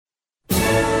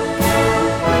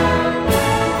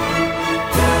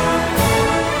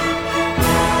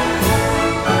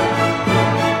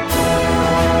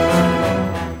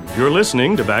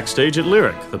listening to Backstage at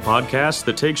Lyric, the podcast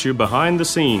that takes you behind the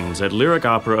scenes at Lyric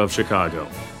Opera of Chicago.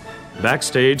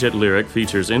 Backstage at Lyric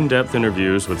features in-depth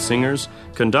interviews with singers,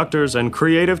 conductors, and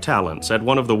creative talents at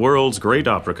one of the world's great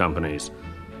opera companies.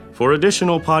 For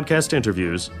additional podcast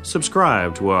interviews,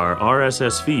 subscribe to our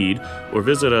RSS feed or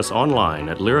visit us online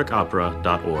at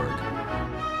lyricopera.org.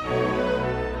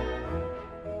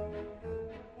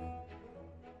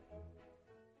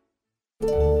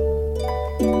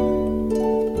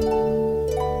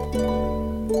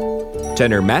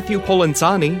 Tenor Matthew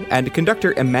Polenzani and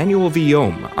conductor Emmanuel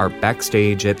Villaume are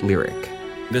backstage at Lyric.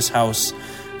 This house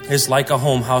is like a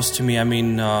home house to me. I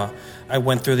mean, I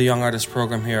went through the Young Artist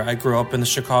program here. I grew up in the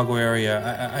Chicago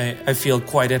area. I feel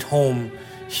quite at home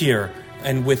here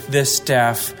and with this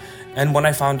staff. And when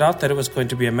I found out that it was going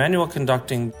to be Emmanuel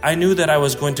conducting, I knew that I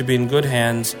was going to be in good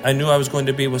hands. I knew I was going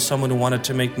to be with someone who wanted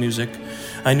to make music.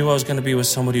 I knew I was going to be with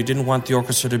somebody who didn't want the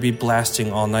orchestra to be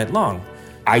blasting all night long.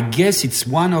 I guess it's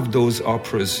one of those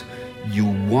operas you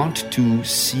want to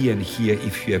see and hear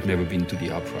if you have never been to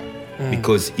the opera.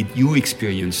 Because you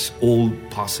experience all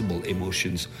possible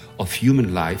emotions of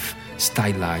human life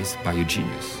stylized by a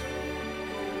genius.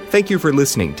 Thank you for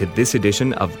listening to this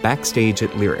edition of Backstage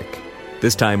at Lyric.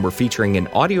 This time we're featuring an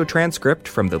audio transcript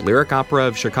from the Lyric Opera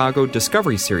of Chicago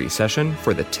Discovery Series session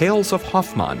for The Tales of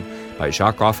Hoffmann by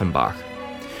Jacques Offenbach.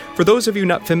 For those of you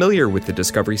not familiar with the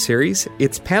Discovery Series,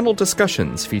 it's panel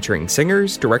discussions featuring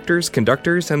singers, directors,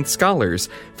 conductors, and scholars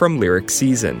from Lyric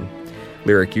season.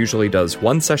 Lyric usually does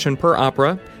one session per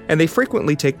opera, and they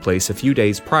frequently take place a few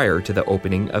days prior to the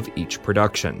opening of each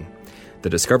production. The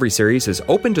Discovery Series is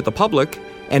open to the public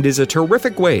and is a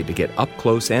terrific way to get up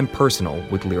close and personal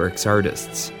with Lyric's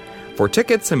artists. For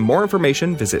tickets and more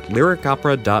information, visit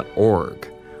lyricopera.org.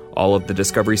 All of the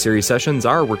Discovery Series sessions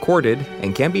are recorded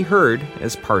and can be heard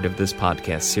as part of this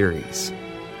podcast series.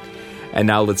 And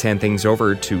now let's hand things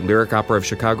over to Lyric Opera of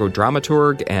Chicago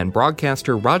dramaturg and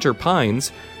broadcaster Roger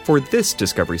Pines for this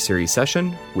Discovery Series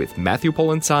session with Matthew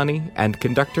Polenzani and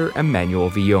conductor Emmanuel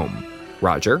Villaume.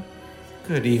 Roger?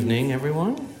 Good evening,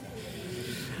 everyone.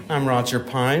 I'm Roger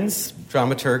Pines,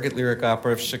 dramaturg at Lyric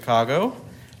Opera of Chicago.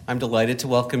 I'm delighted to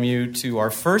welcome you to our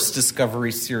first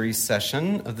Discovery Series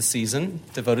session of the season,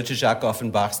 devoted to Jacques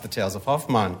Offenbach's The Tales of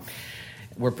Hoffmann.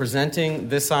 We're presenting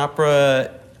this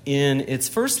opera in its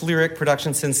first lyric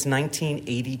production since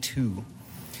 1982.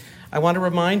 I want to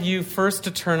remind you first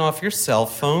to turn off your cell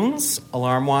phones,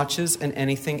 alarm watches, and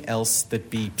anything else that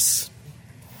beeps.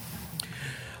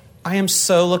 I am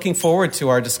so looking forward to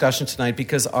our discussion tonight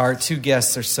because our two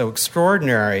guests are so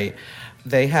extraordinary.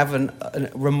 They have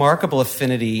a remarkable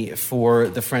affinity for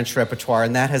the French repertoire,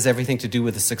 and that has everything to do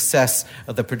with the success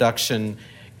of the production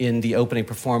in the opening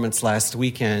performance last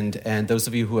weekend. And those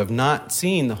of you who have not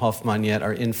seen the Hoffmann yet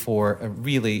are in for a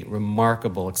really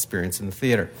remarkable experience in the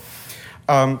theater.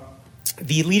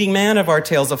 The leading man of our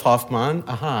Tales of Hoffmann,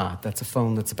 that's a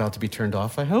phone that's about to be turned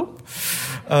off, I hope.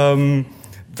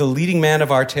 The leading man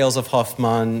of our Tales of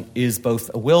Hoffmann is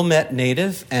both a Wilmette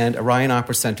native and a Ryan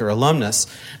Opera Center alumnus.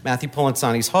 Matthew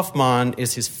Polenzani's Hoffmann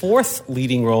is his fourth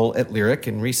leading role at Lyric.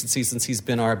 In recent seasons, he's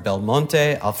been our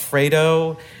Belmonte,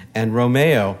 Alfredo, and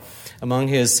Romeo. Among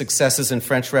his successes in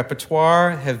French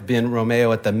repertoire have been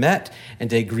Romeo at the Met and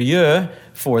Des Grieux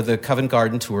for the Covent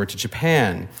Garden tour to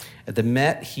Japan. At the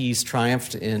Met, he's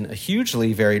triumphed in a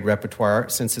hugely varied repertoire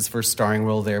since his first starring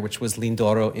role there, which was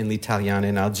Lindoro in L'Italiana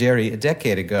in Algeri a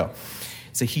decade ago.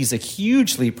 So he's a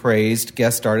hugely praised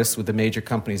guest artist with the major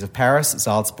companies of Paris,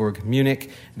 Salzburg, Munich,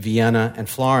 Vienna, and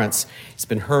Florence. He's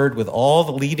been heard with all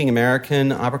the leading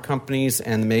American opera companies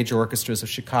and the major orchestras of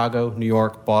Chicago, New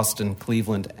York, Boston,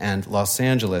 Cleveland, and Los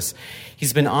Angeles.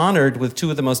 He's been honored with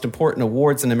two of the most important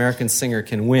awards an American singer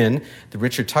can win, the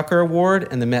Richard Tucker Award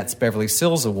and the Met's Beverly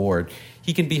Sills Award.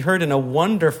 He can be heard in a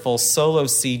wonderful solo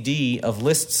CD of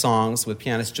Liszt songs with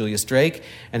pianist Julius Drake,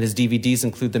 and his DVDs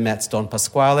include the Met's Don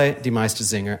Pasquale, Die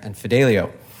Meistersinger, and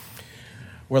Fidelio.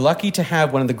 We're lucky to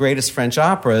have one of the greatest French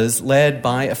operas led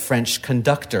by a French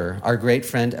conductor, our great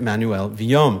friend Emmanuel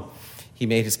Villaume. He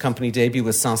made his company debut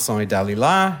with Samson et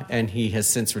Dalila, and he has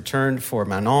since returned for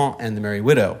Manon and The Merry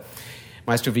Widow.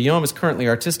 Maestro Villaume is currently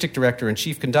artistic director and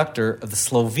chief conductor of the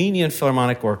Slovenian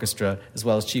Philharmonic Orchestra, as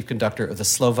well as chief conductor of the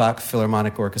Slovak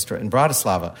Philharmonic Orchestra in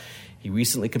Bratislava. He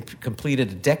recently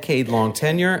completed a decade-long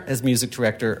tenure as music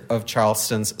director of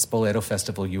Charleston's Spoleto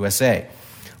Festival USA.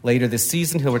 Later this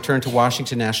season, he'll return to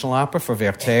Washington National Opera for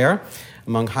Werther.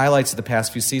 Among highlights of the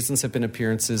past few seasons have been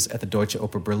appearances at the Deutsche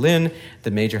Oper Berlin,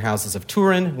 the major houses of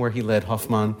Turin, where he led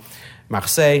Hoffmann,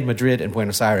 Marseille, Madrid, and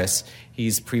Buenos Aires.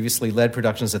 He's previously led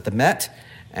productions at the Met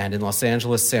and in Los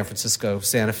Angeles, San Francisco,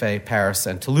 Santa Fe, Paris,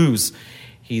 and Toulouse.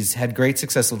 He's had great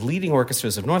success with leading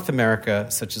orchestras of North America,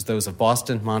 such as those of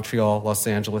Boston, Montreal, Los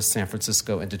Angeles, San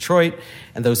Francisco, and Detroit,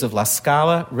 and those of La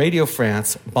Scala, Radio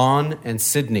France, Bonn, and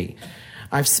Sydney.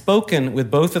 I've spoken with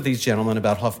both of these gentlemen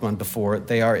about Hofmann before.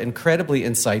 They are incredibly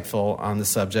insightful on the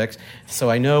subject, so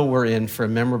I know we're in for a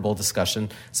memorable discussion.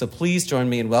 So please join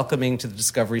me in welcoming to the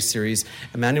Discovery Series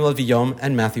Emmanuel Villaume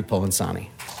and Matthew Polenzani.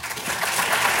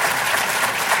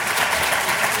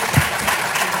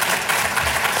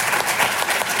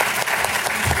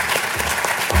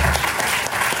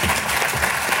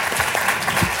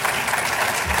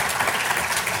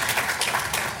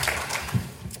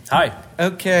 Hi.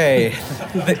 Okay,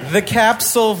 the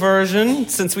capsule version,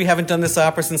 since we haven't done this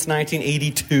opera since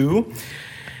 1982.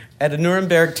 At a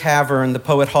Nuremberg tavern, the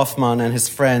poet Hofmann and his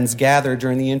friends gather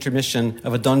during the intermission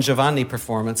of a Don Giovanni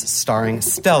performance starring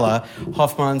Stella,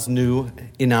 Hofmann's new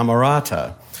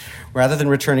inamorata. Rather than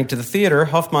returning to the theater,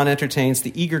 Hofmann entertains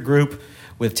the eager group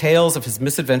with tales of his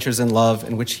misadventures in love,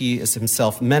 in which he is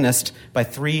himself menaced by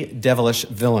three devilish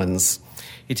villains.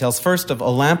 He tells first of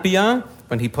Olympia.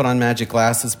 When he put on magic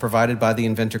glasses provided by the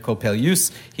inventor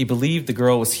Coppelius, he believed the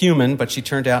girl was human, but she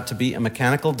turned out to be a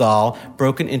mechanical doll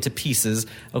broken into pieces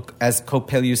as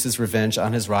Coppelius's revenge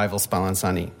on his rival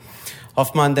Spallanzani.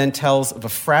 Hofmann then tells of a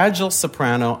fragile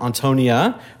soprano,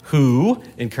 Antonia, who,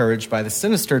 encouraged by the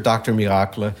sinister Dr.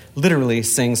 Miracle, literally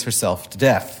sings herself to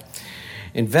death.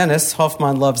 In Venice,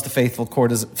 Hofmann loves the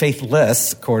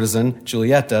faithless courtesan,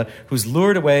 Giulietta, who's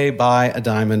lured away by a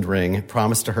diamond ring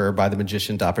promised to her by the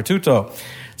magician Dappertutto.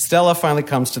 Stella finally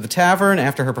comes to the tavern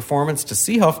after her performance to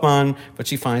see Hofmann, but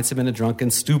she finds him in a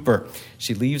drunken stupor.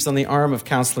 She leaves on the arm of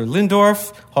Counselor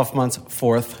Lindorf, Hofmann's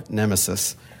fourth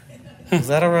nemesis. Is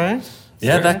that all right?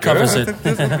 Yeah, that covers it.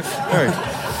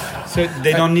 So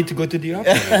they don't need to go to the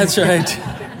opera. That's right.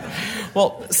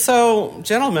 Well, so,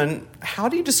 gentlemen, how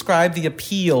do you describe the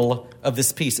appeal of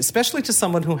this piece, especially to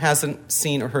someone who hasn't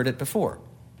seen or heard it before?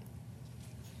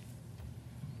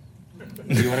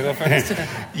 Do you want to go first?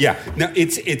 Yeah, no,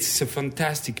 it's a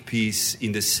fantastic piece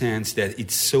in the sense that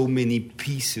it's so many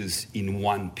pieces in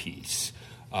one piece.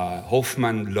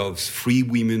 Hofmann loves three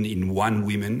women in one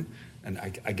woman, and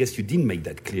I guess you didn't make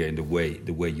that clear in the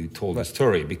way you told the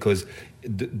story, because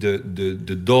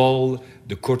the doll,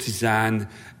 the courtesan,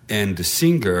 and the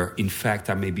singer, in fact,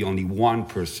 are maybe only one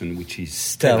person, which is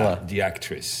Stella, the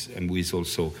actress, and who is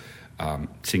also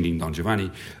singing Don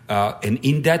Giovanni. And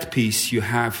in that piece, you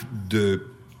have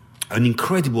an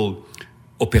incredible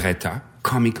operetta,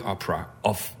 comic opera,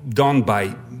 done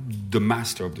by the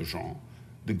master of the genre,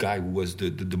 the guy who was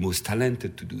the most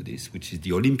talented to do this, which is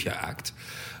the Olympia Act.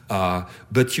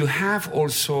 But you have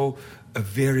also a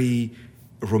very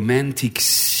romantic,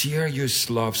 serious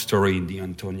love story in the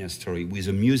Antonia story, with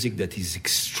a music that is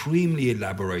extremely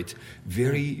elaborate,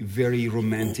 very, very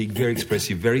romantic, very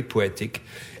expressive, very poetic.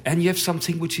 And you have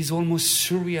something which is almost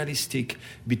surrealistic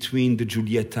between the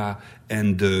Giulietta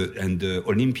and the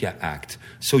Olympia Act.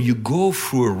 So you go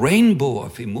through a rainbow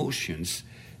of emotions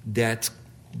that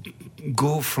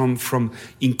go from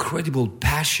incredible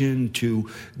passion to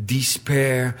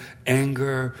despair,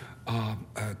 anger,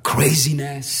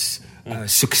 craziness,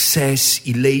 success,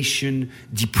 elation,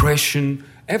 depression.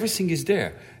 Everything is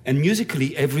there. And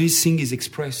musically, everything is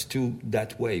expressed to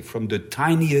that way, from the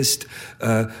tiniest,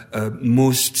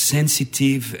 most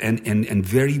sensitive and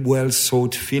very well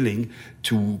thought feeling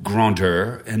to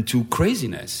grandeur and to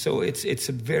craziness. So it's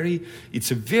a very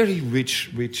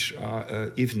rich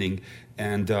evening,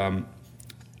 and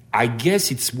I guess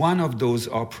it's one of those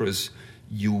operas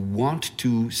you want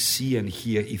to see and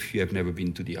hear if you have never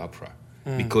been to the opera.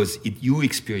 Because you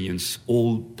experience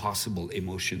all possible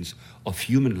emotions of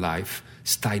human life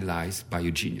stylized by a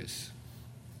genius.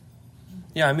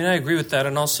 Yeah, I mean, I agree with that.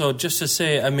 And also, just to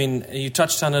say, I mean, you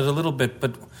touched on it a little bit,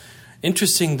 but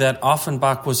interesting that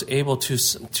Offenbach was able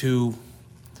to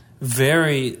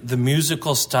vary the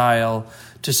musical style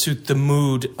to suit the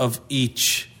mood of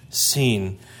each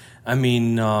scene. I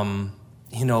mean,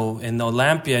 in the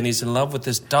Olympia, and he's in love with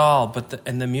this doll,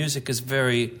 and the music is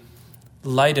very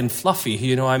light and fluffy.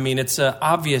 I mean, it's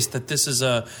obvious that this is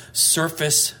a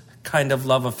surface kind of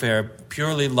love affair,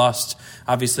 purely lust.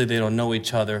 Obviously, they don't know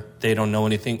each other. They don't know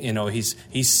anything. He's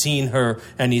seen her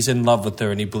and he's in love with her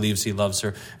and he believes he loves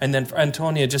her. And then for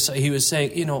Antonia, he was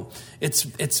saying,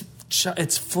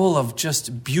 it's full of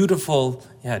just beautiful,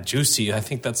 juicy. I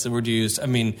think that's the word you used. I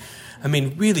mean,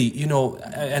 really,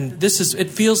 and it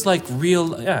feels like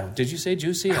real. Yeah, did you say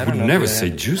juicy? I don't know. Never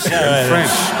say juicy in French.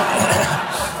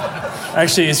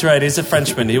 Actually, he's right. He's a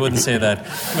Frenchman. He wouldn't say that.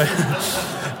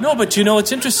 No, but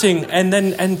it's interesting.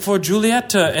 And for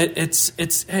Giulietta, it's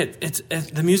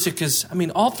the music is. I mean,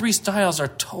 all three styles are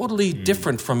totally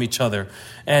different from each other,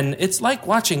 and it's like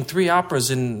watching three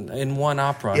operas in one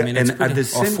opera. Yeah, I mean, it's and pretty, at the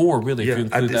same, or four really. Yeah, if you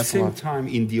include at the that same one. time,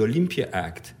 in the Olympia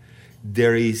act,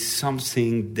 there is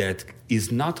something that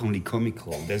is not only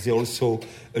comical. There's also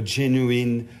a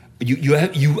genuine.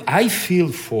 I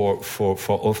feel for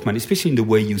Hoffmann, especially in the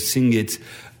way you sing it.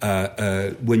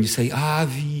 When you say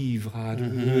vivre,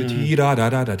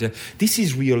 this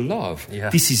is real love. Yeah.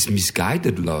 This is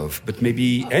misguided love, but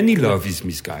maybe any love is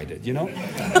misguided.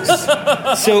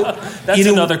 So That's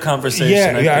another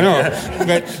conversation. I know.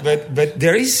 but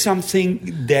there is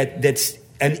something that's.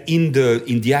 And in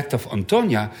the act of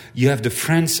Antonia, you have the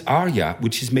Franz aria,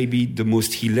 which is maybe the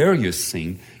most hilarious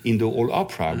thing in the whole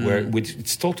opera, which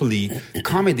it's totally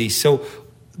comedy. So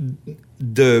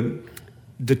the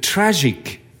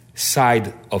tragic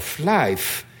side of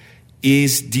life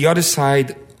is the other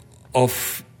side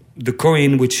of the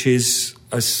coin, which is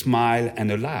a smile and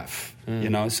a laugh.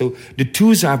 So the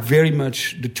two things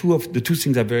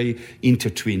are very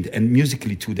intertwined, and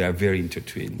musically too, they are very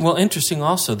intertwined. Well, interesting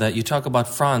also that you talk about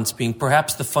Franz being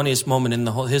perhaps the funniest moment in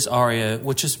his aria,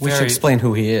 which is we should explain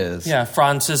who he is. Yeah,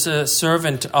 Franz is a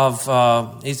servant of.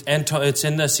 It's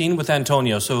in the scene with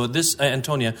Antonio. So this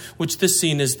Antonia, which this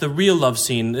scene is the real love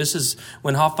scene. This is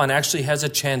when Hoffmann actually has a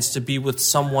chance to be with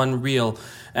someone real,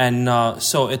 and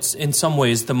so it's in some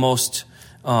ways the most.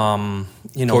 He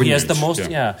has the most.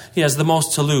 He has the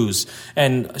most to lose,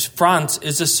 and Franz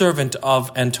is a servant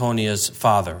of Antonia's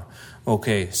father.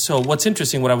 Okay, so what's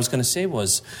interesting? What I was going to say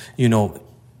was,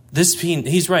 this scene.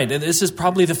 He's right. This is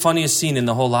probably the funniest scene in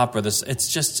the whole opera.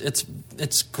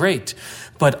 It's great,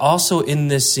 but also in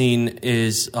this scene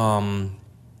is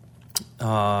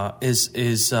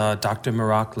Dr.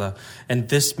 Miracle, and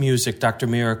this music, Dr.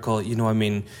 Miracle.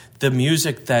 The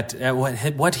music that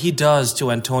what he does to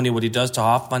Antonia, what he does to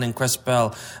Hoffmann and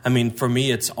Crespel. I mean, for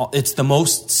me, it's the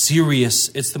most serious,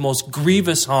 it's the most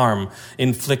grievous harm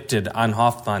inflicted on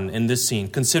Hoffmann in this scene.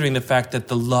 Considering the fact that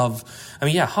the love,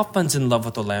 Hoffmann's in love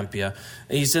with Olympia.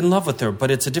 He's in love with her, but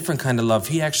it's a different kind of love.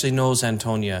 He actually knows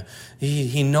Antonia.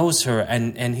 He knows her,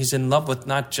 and he's in love with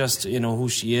not just who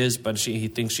she is, but he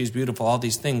thinks she's beautiful. All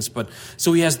these things, but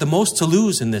so he has the most to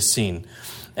lose in this scene.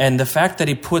 And the fact that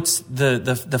he puts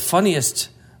the funniest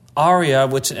aria,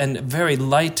 and very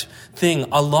light thing,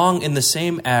 along in the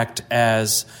same act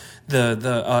as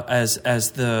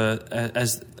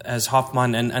as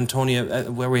Hoffmann and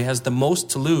Antonia, where he has the most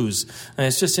to lose, and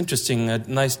it's just interesting. A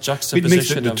nice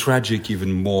juxtaposition. It makes the tragic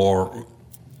even more.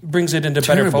 Brings it into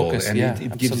terrible, better focus, and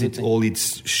it gives it all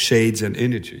its shades and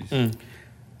energies.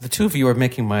 The two of you are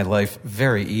making my life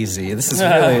very easy. This is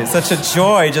really such a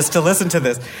joy just to listen to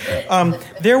this.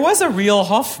 There was a real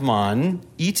Hoffmann,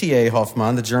 E.T.A.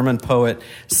 Hoffmann, the German poet.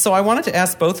 So I wanted to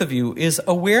ask both of you, is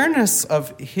awareness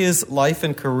of his life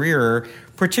and career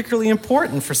particularly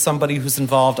important for somebody who's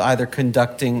involved either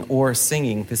conducting or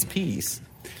singing this piece?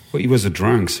 Well, he was a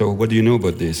drunk, so what do you know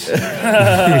about this?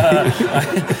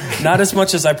 Not as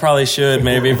much as I probably should,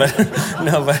 maybe, but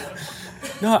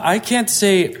no, I can't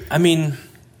say.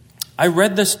 I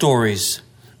read the stories.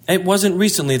 It wasn't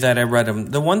recently that I read them.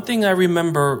 The one thing I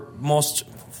remember most,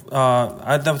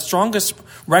 the strongest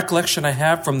recollection I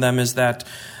have from them is that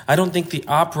I don't think the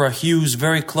opera hews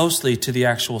very closely to the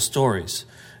actual stories.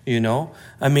 There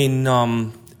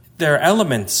are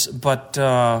elements, but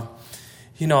I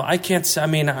can't say.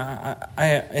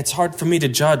 It's hard for me to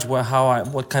judge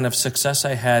what kind of success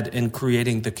I had in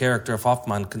creating the character of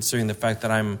Hoffmann, considering the fact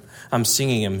that I'm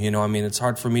singing him. It's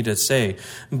hard for me to say,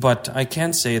 but I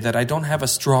can say that I don't have a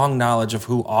strong knowledge of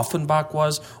who Offenbach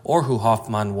was or who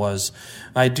Hoffmann was.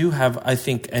 I do have, I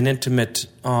think, an intimate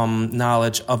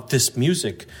knowledge of this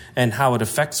music and how it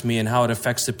affects me and how it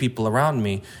affects the people around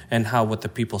me and what the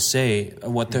people say,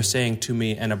 what they're saying to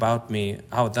me and about me.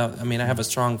 I have a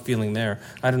strong feeling there.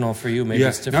 I don't know, for you, maybe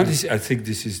it's different. I think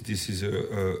this is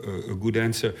a good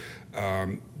answer,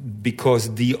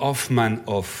 because the Hoffmann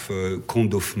of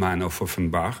Count Hoffmann of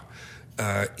Offenbach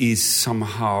is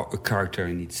somehow a character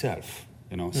in itself.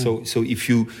 So if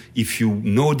you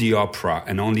know the opera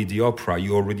and only the opera,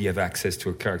 you already have access to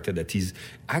a character that is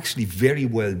actually very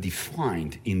well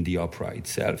defined in the opera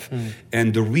itself.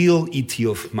 And the real E.T.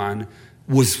 Hoffmann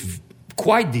was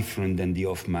quite different than the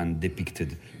Hoffmann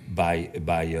depicted by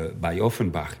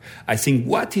Offenbach. I think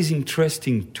what is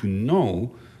interesting to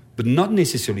know, but not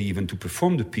necessarily even to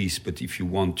perform the piece, but if you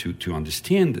want to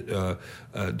understand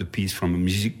the piece from a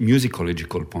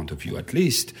musicological point of view at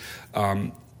least,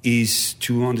 is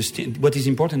to understand, what is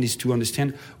important is to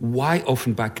understand why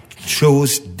Offenbach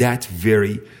chose that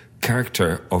very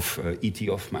character of E.T.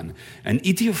 Hoffmann. And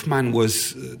E.T. Hoffmann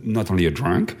was not only a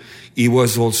drunk, he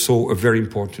was also a very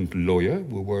important lawyer.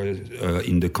 We were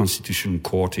in the Constitutional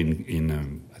Court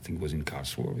in I think it was in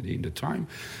Karlsruhe already in the time,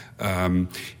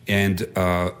 and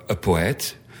a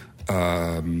poet,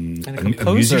 and a composer,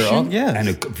 a musician, yes. and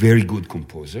a very good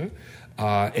composer.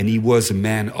 And he was a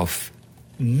man of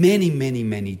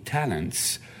many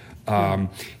talents.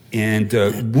 And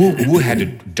who had a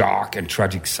dark and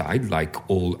tragic side, like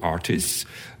all artists,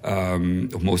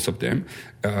 most of them,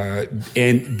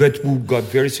 but who got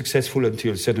very successful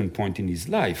until a certain point in his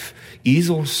life. He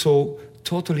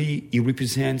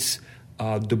represents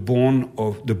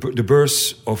the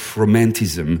birth of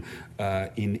romanticism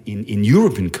in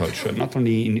European culture, not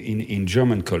only in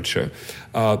German culture,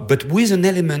 but with an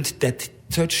element that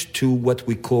touched to what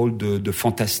we call the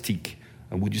fantastique.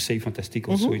 Would you say fantastic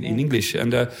also in English?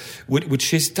 And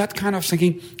which is that kind of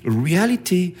thinking,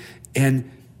 reality, and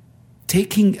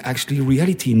taking actually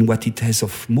reality in what it has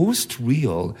of most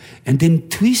real, and then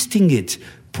twisting it,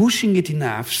 pushing it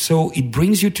enough so it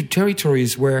brings you to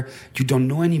territories where you don't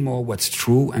know anymore what's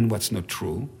true and what's not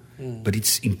true, but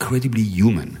it's incredibly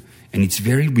human, and it's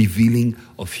very revealing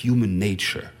of human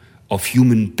nature, of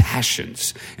human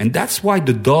passions. And that's why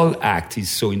the doll act is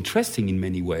so interesting in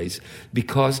many ways,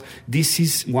 because this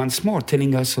is once more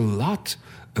telling us a lot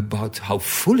about how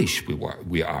foolish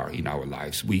we are in our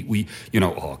lives. We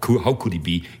how could he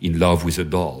be in love with a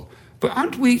doll? But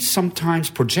aren't we sometimes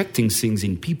projecting things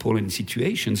in people and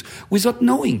situations without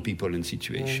knowing people and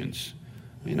situations?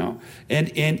 You know? And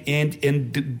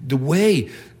the way,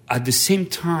 at the same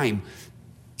time,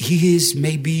 he is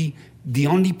maybe the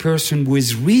only person who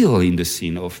is real in the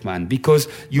scene of man, because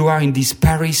you are in this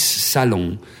Paris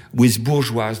salon with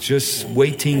bourgeois just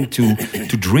waiting to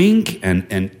drink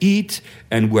and eat,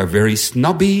 and who are very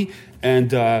snobby,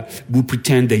 and who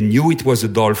pretend they knew it was a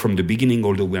doll from the beginning,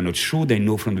 although we are not sure they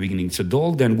know from the beginning it's a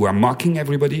doll, then we are mocking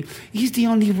everybody. He's the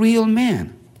only real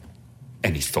man.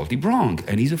 And he's totally wrong,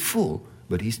 and he's a fool,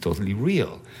 but he's totally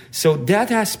real. So that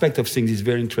aspect of things is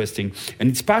very interesting, and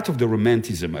it's part of the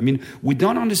romanticism. I mean, we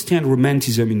don't understand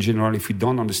romanticism in general if we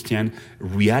don't understand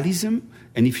realism,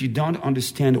 and if you don't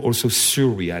understand also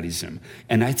surrealism.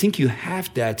 And I think you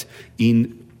have that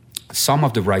in some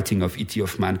of the writing of E.T.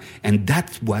 Hoffmann, and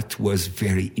that's what was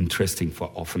very interesting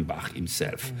for Offenbach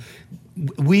himself.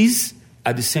 With,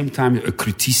 at the same time, a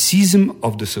criticism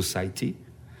of the society,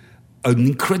 an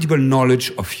incredible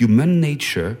knowledge of human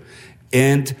nature,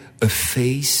 and a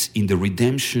faith in the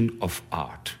redemption of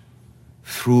art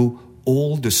through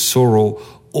all the sorrow,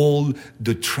 all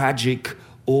the tragic,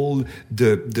 all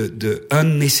the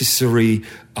unnecessary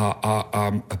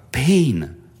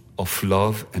pain of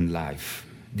love and life.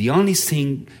 The only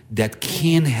thing that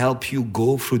can help you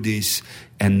go through this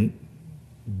and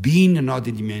be in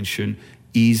another dimension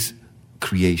is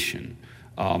creation.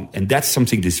 And that's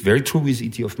something that's very true with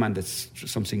E.T. Hoffmann. That's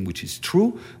something which is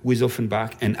true with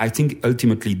Offenbach. And I think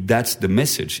ultimately that's the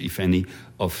message, if any,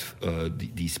 of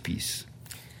this piece.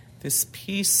 This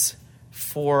piece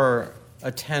for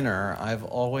a tenor, I've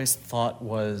always thought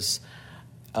was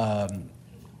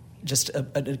just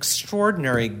an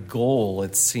extraordinary goal,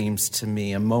 it seems to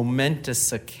me, a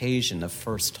momentous occasion of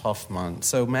First Hoffmann.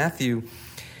 So, Matthew,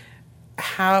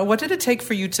 what did it take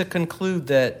for you to conclude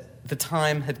that the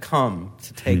time had come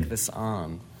to take this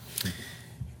on?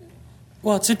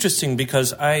 Well, it's interesting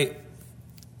because when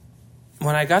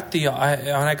I got the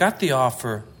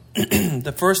offer,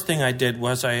 the first thing I did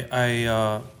was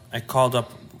I called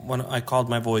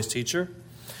my voice teacher,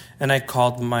 and I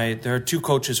called there are two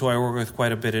coaches who I work with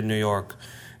quite a bit in New York,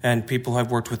 and people who I've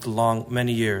worked with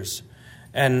many years,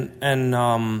 and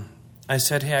I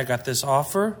said, hey, I got this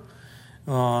offer.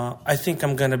 I think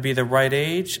I'm going to be the right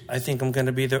age. I think I'm going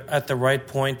to be at the right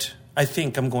point. I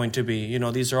think I'm going to be.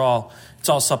 It's all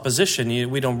supposition.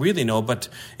 We don't really know. But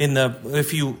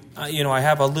I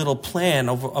have a little plan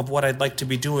of what I'd like to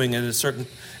be doing at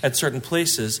certain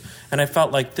places, and I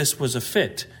felt like this was a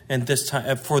fit and this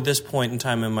time for this point in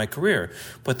time in my career.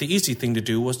 But the easy thing to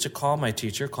do was to call my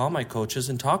teacher, call my coaches,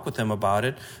 and talk with them about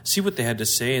it, see what they had to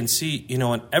say, and see.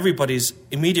 And everybody's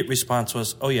immediate response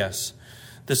was, "Oh yes.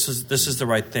 This is the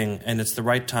right thing, and it's the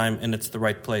right time, and it's the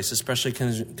right place, especially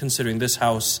considering this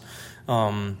house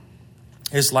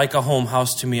is like a home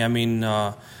house to me. I mean,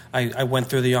 I went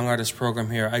through the Young Artist program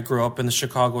here. I grew up in the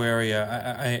Chicago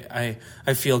area.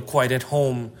 I feel quite at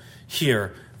home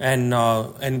here,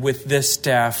 and with this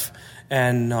staff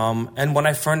And when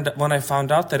I found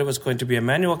out that it was going to be a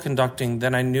manual conducting,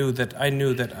 then I knew that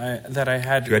I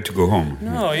had. You had to go home.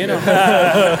 No,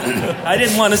 I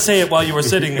didn't want to say it while you were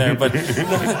sitting there, but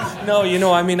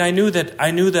no, I mean, I knew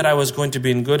that I was going to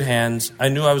be in good hands. I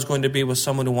knew I was going to be with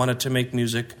someone who wanted to make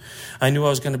music. I knew I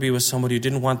was going to be with someone who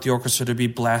didn't want the orchestra to be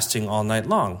blasting all night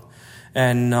long.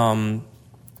 And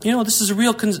this is a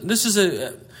real.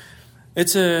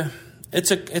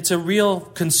 It's a real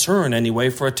concern anyway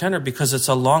for a tenor because it's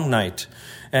a long night,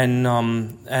 and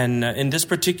in this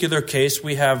particular case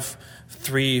we have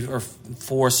 3 or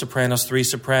 4 sopranos, 3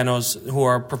 sopranos who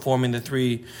are performing the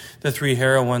three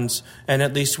heroines, and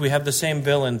at least we have the same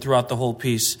villain throughout the whole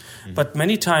piece. Mm-hmm. But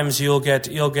many times you'll get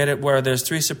it where there's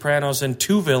 3 sopranos and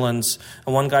 2 villains,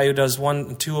 and one guy who does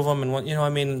 2 of them, and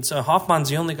one. So Hoffmann's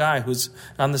the only guy who's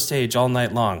on the stage all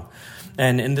night long.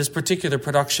 And in this particular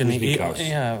production, he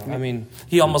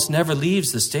almost never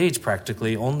leaves the stage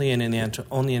practically. Only in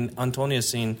Antonia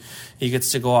scene, he gets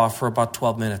to go off for about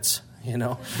 12 minutes.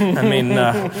 How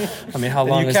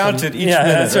long? You counted each minute. Yeah,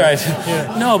 that's right.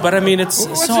 Yeah. No, but I mean, it's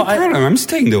what's the problem? I'm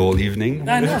staying the whole evening.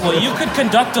 I know. Well, you could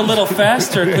conduct a little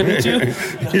faster, couldn't you?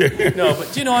 Yeah. No,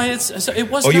 but it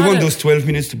was. Oh, you want those 12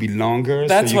 minutes to be longer?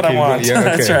 That's what I want. Yeah,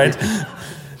 okay. That's right.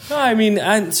 No, I mean,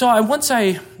 I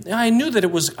knew that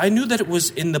it was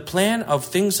in the plan of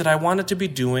things that I wanted to be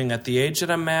doing at the age that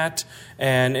I'm at,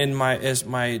 and in my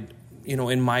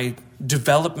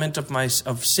development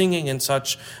of singing and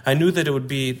such. I knew that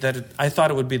I thought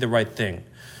it would be the right thing.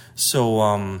 So,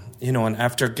 and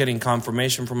after getting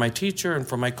confirmation from my teacher and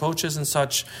from my coaches and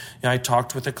such, I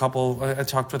talked with a couple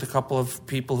of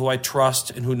people who I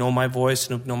trust and who know my voice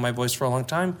and who've known my voice for a long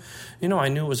time. I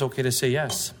knew it was okay to say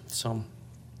yes. So.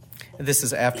 This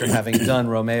is after having done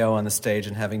Romeo on the stage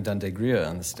and having done Des Grieux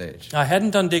on the stage. I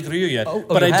hadn't done Des Grieux yet,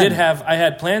 but I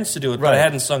had plans to do it, but I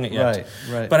hadn't sung it yet.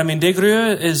 Right. But I mean, Des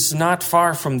Grieux is not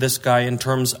far from this guy in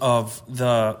terms of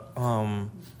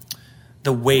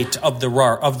the weight of the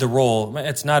role.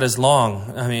 It's not as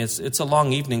long. I mean, it's a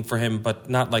long evening for him, but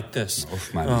not like this.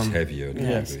 Hoffmann is heavier than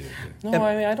yes. No,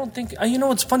 I mean, I don't think.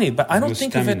 It's funny, but I don't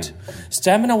think stamina. of it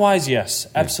stamina-wise. Yes,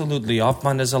 absolutely.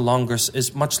 Hoffmann is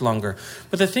much longer.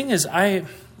 But the thing is, I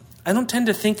don't tend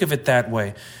to think of it that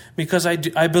way because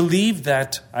I believe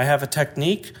that I have a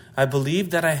technique. I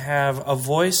believe that I have a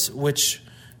voice which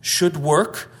should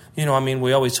work. We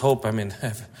always hope. I mean.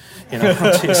 No,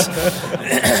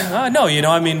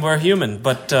 we're human,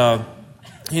 but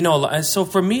so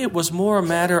for me it was more a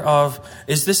matter of,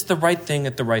 is this the right thing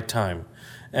at the right time?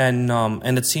 And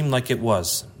it seemed like it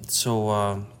was.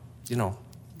 So,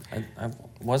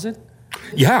 was it?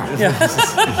 Yeah.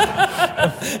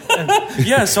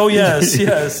 Yes, oh yes.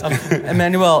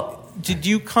 Emmanuel, did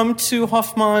you come to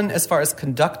Hoffmann as far as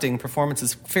conducting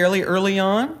performances fairly early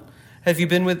on? Have you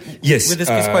been with this piece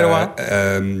quite a while?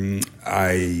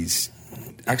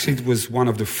 Actually, it was one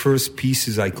of the first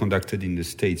pieces I conducted in the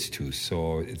States too.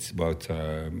 So it's about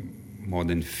more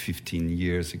than 15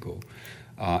 years ago.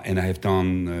 And I have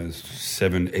done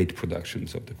 7-8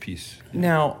 productions of the piece.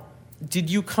 Now, did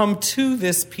you come to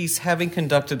this piece having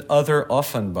conducted other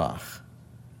Offenbach?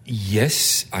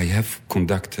 Yes, I have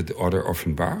conducted other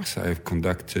Offenbachs. I have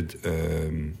conducted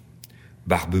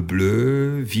Barbe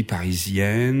Bleue, Vie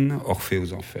Parisienne, Orphée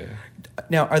aux Enfers.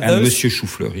 Now, and Monsieur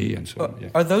Choufleury and so on. Yeah.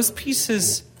 Are those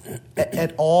pieces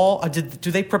at all?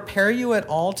 Do they prepare you at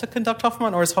all to conduct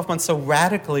Hoffmann, or is Hoffmann so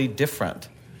radically different?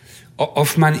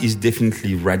 Hoffmann is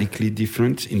definitely radically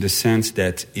different in the sense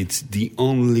that it's the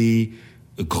only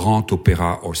grand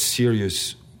opéra or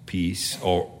serious piece,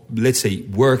 or let's say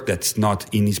work that's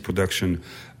not in his production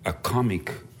a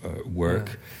comic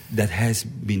work that has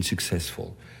been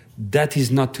successful. That is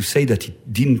not to say that he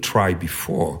didn't try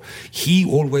before. He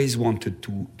always wanted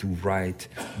to write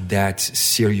that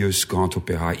serious grand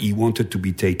opéra. He wanted to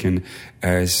be taken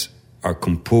as a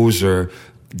composer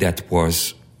that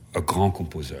was a grand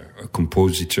composer, a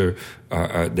compositor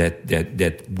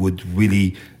that would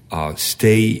really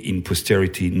stay in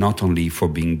posterity, not only for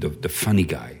being the funny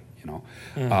guy,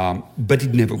 but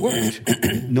it never worked.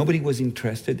 Nobody was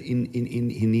interested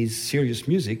in his serious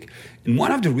music. And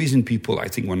one of the reasons people, I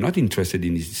think, were not interested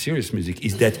in his serious music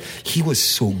is that he was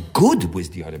so good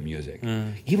with the other music.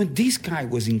 Even this guy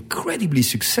was incredibly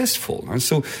successful. And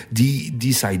so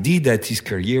this idea that his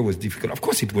career was difficult, of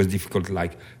course it was difficult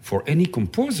like for any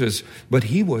composers, but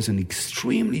he was an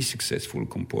extremely successful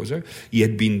composer. He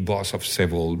had been boss of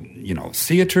several,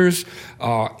 theaters,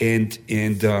 and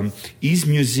his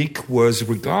music was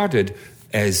regarded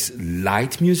as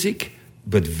light music,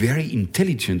 but very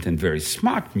intelligent and very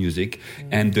smart music.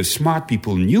 And the smart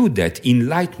people knew that in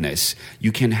lightness,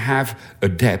 you can have a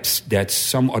depth that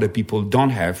some other people don't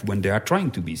have when they are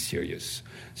trying to be serious.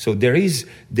 So there is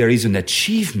an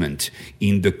achievement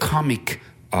in the comic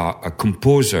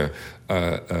composer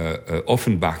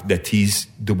Offenbach that is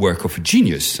the work of a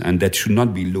genius, and that should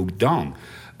not be looked down.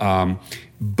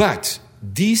 But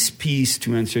this piece,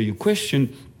 to answer your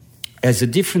question, has a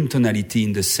different tonality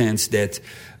in the sense that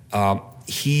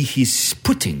he is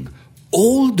putting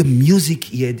all the music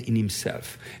he had in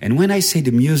himself. And when I say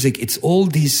the music, it's all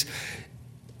these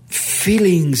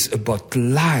feelings about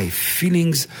life,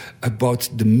 feelings about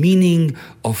the meaning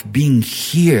of being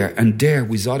here and there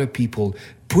with other people,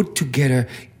 put together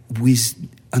with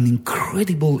an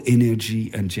incredible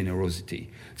energy and generosity.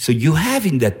 So you have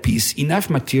in that piece enough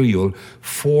material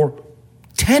for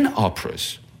 10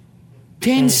 operas,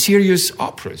 10 serious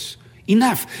operas,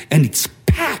 enough. And it's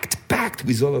packed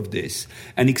with all of this,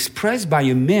 and expressed by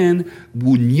a man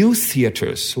who knew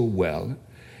theater so well,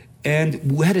 and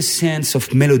who had a sense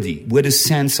of melody, who had a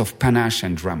sense of panache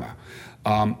and drama.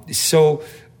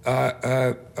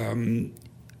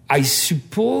 I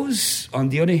suppose, on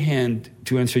the other hand,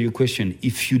 to answer your question,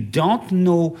 if you don't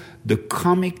know the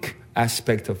comic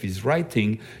aspect of his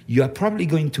writing, you are probably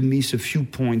going to miss a few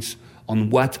points on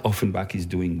what Offenbach is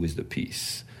doing with the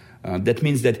piece. That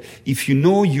means that if you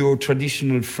know your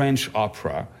traditional French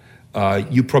opera,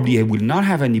 you probably will not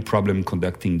have any problem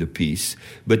conducting the piece.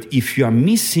 But if you are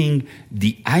missing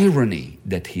the irony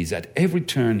that is at every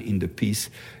turn in the piece,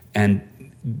 and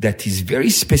that is very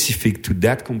specific to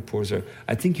that composer,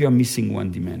 I think you are missing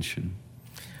one dimension.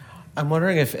 I'm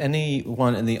wondering if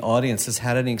anyone in the audience has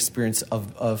had any experience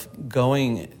of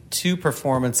going to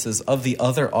performances of the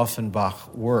other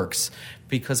Offenbach works,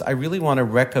 because I really want to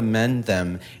recommend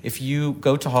them. If you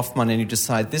go to Hoffmann and you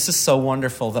decide, this is so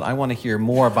wonderful that I want to hear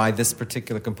more by this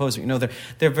particular composer,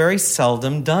 they're very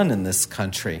seldom done in this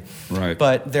country. Right.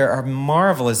 But there are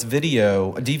marvelous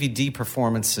DVD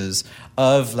performances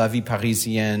of La Vie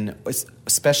Parisienne,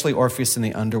 especially Orpheus in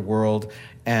the Underworld,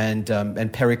 and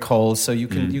Pericole. So you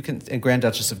can and Grand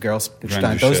Duchess of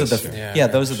Gerolstein.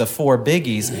 Those are the four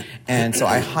biggies, and so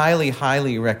I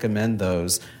highly recommend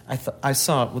those.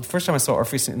 The first time I saw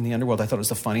Orpheus in the Underworld, I thought it was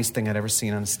the funniest thing I'd ever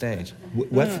seen on stage.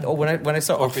 What? When I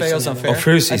saw Orpheus on Fair,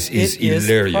 Orpheus is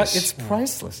hilarious. It's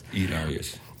priceless.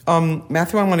 Hilarious.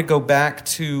 Matthew, I want to go back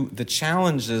to the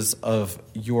challenges of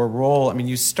your role. I mean,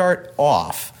 you start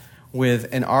off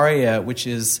with an aria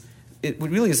it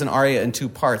really is an aria in two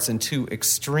parts, in two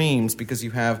extremes, because you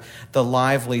have the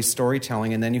lively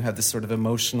storytelling and then you have this sort of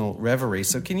emotional reverie.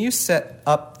 So can you set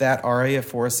up that aria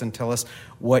for us and tell us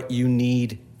what you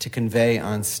need to convey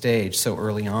on stage so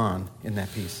early on in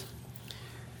that piece?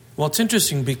 Well, it's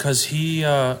interesting because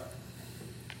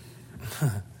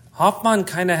Hoffmann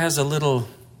kind of has a little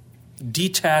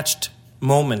detached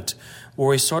moment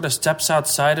where he sort of steps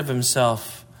outside of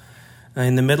himself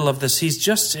in the middle of this. He's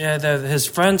just, his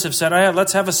friends have said,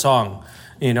 let's have a song,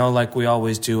 like we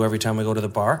always do every time we go to the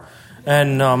bar.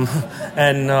 And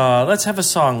let's have a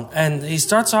song. And he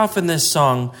starts off in this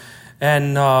song,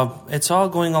 and it's all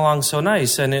going along so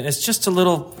nice. And it's just a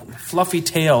little fluffy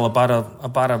tale about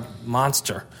a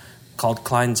monster called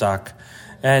Kleinsack.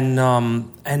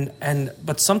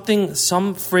 But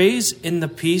some phrase in the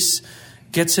piece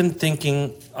gets him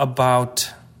thinking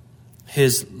about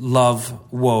his love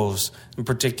woes. In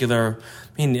particular,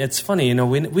 I mean, it's funny,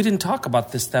 we didn't talk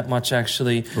about this that much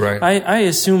actually. Right. I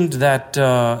assumed that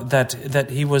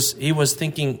he was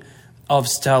thinking of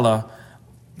Stella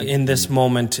in this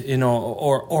moment,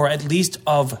 or at least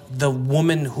of the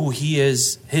woman who he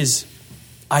is, his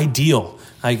ideal,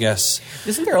 I guess.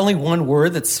 Isn't there only one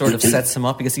word that sort of sets him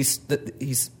up? Because he's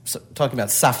talking about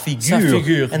sa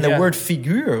figure, and the word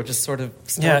figure just sort of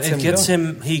starts him.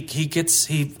 It gets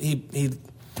him.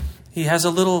 He has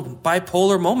a little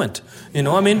bipolar moment.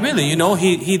 I mean, really.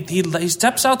 He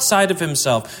steps outside of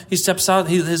himself. He steps out.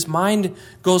 His mind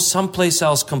goes someplace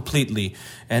else completely,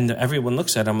 and everyone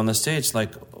looks at him on the stage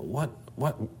like, what?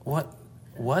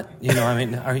 I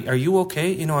mean, are you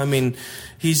okay? I mean,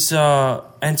 he's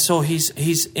and so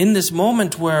he's in this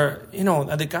moment where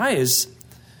the guy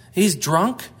he's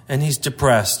drunk and he's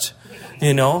depressed.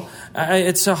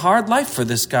 It's a hard life for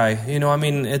this guy. I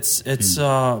mean,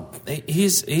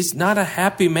 he's not a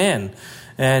happy man,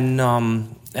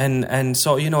 and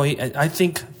so I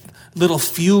think little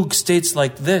fugue states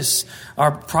like this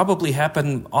probably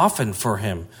happen often for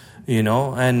him. you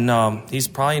know, and he's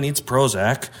probably needs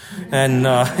Prozac, and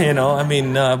you know, I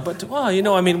mean, but well, you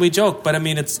know, I mean, we joke, but I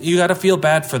mean, it's you got to feel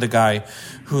bad for the guy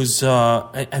who's,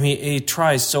 I mean, he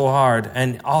tries so hard,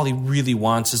 and all he really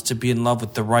wants is to be in love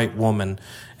with the right woman,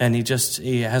 and he just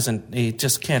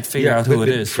can't figure out who it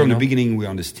is. From the beginning, we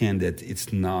understand that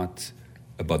it's not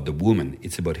about the woman;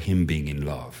 it's about him being in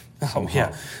love. Oh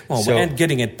yeah, well, and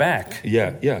getting it back.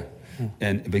 Yeah, yeah.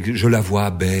 And je la vois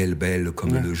belle, belle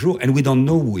comme le jour, and we don't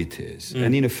know who it is.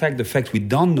 And in fact, the fact we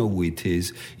don't know who it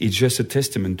is just a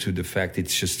testament to the fact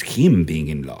it's just him being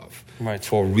in love, right,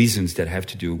 for reasons that have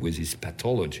to do with his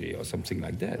pathology or something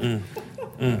like that.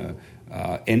 And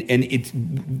it,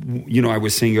 you know, I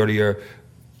was saying earlier,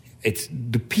 it's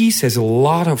the piece has a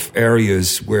lot of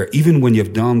areas where even when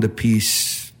you've done the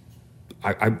piece,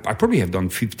 I probably have done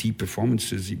 50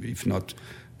 performances, if not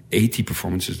 80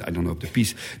 performances, I don't know, of the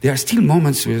piece. There are still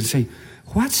moments where you say,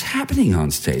 what's happening on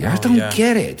stage? I don't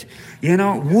get it. You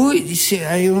know,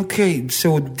 okay,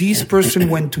 so this person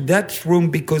went to that room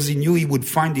because he knew he would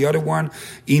find the other one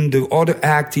in the other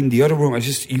act, in the other room.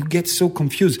 You get so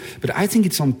confused. But I think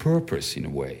it's on purpose in a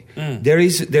way. There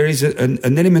is an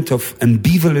element of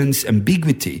ambivalence,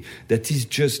 ambiguity that is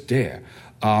just there.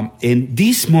 And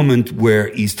this moment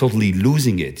where he's totally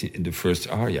losing it in the first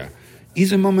aria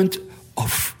is a moment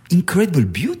of incredible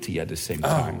beauty at the same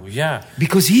time. Oh, yeah.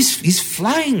 Because he's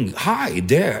flying high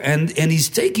there and he's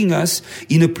taking us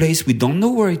in a place we don't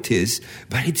know where it is,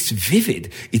 but it's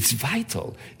vivid, it's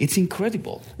vital, it's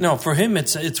incredible. No, for him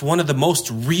it's one of the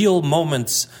most real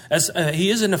moments. As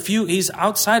he's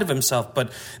outside of himself,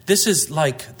 but this is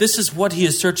what he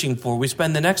is searching for. We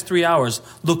spend the next 3 hours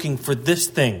looking for this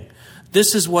thing.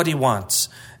 This is what he wants.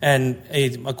 And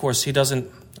of course he doesn't,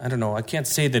 I don't know, I can't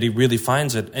say that he really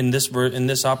finds it. In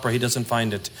this opera, he doesn't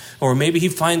find it. Or maybe he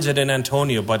finds it in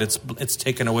Antonio, but it's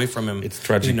taken away from him. It's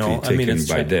tragically taken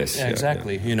by this. Yeah,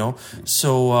 exactly, you know.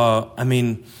 So, I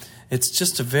mean, it's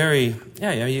just a very,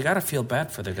 you got to feel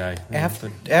bad for the guy.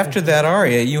 After that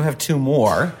aria, you have two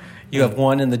more. You have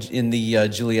one in the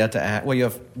Giulietta act. Well, you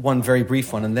have one very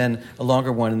brief one, and then a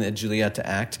longer one in the Giulietta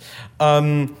act.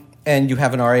 And you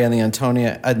have an aria in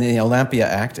the Olympia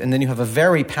act, and then you have a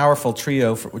very powerful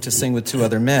trio to sing with two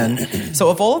other men. So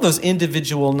of all of those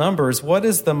individual numbers, what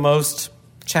is the most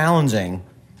challenging?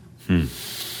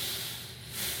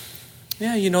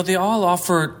 Yeah, you know, they all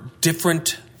offer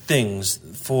different things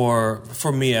for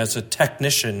me as a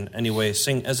technician anyway.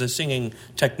 As a singing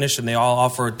technician, they all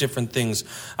offer different things.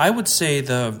 I would say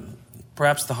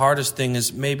perhaps the hardest thing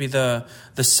is maybe the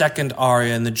second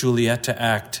aria in the Giulietta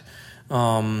act.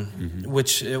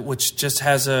 Which just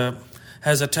has a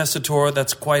tessitura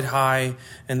that's quite high,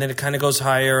 and then it kind of goes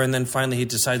higher, and then finally he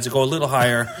decides to go a little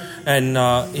higher, and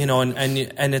you know, and he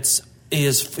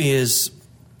is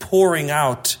pouring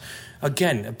out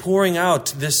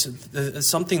this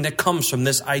something that comes from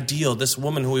this ideal, this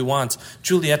woman who he wants.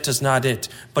 Giulietta's not it,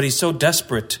 but he's so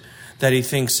desperate that he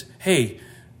thinks, hey,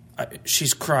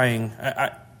 she's crying,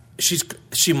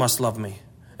 she must love me.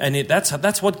 And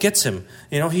that's what gets him.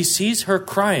 You know, he sees her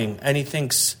crying, and he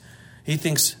thinks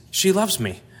she loves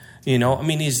me. You know, I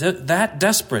mean, he's that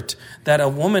desperate that a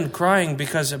woman crying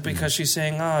because she's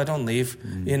saying, "Oh, don't leave."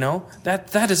 You know,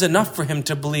 that is enough for him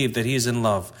to believe that he's in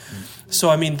love. So,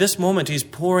 I mean, this moment he's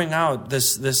pouring out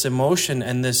this emotion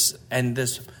and this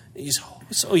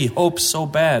he hopes so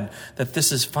bad that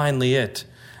this is finally it,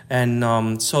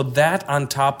 and so that on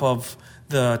top of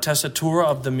the tessitura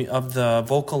of the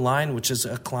vocal line, which is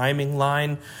a climbing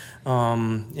line.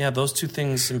 Those two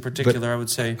things in particular, but I would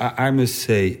say. I must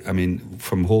say, I mean,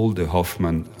 from all the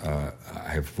Hoffman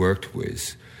I have worked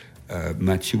with,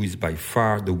 Matthew is by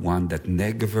far the one that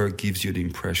never gives you the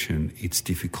impression it's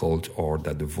difficult or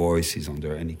that the voice is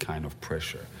under any kind of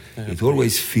pressure. It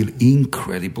always feels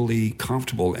incredibly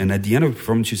comfortable, and at the end of the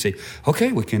performance, you say, "Okay,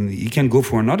 you can go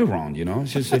for another round." You know,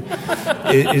 it's just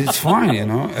it's fine. You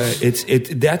know,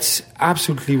 that's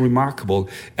absolutely remarkable,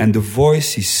 and the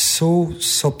voice is so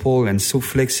supple and so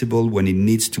flexible when it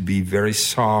needs to be very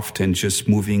soft and just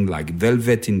moving like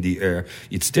velvet in the air.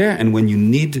 It's there, and when you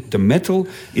need the metal,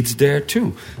 it's there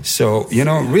too. So you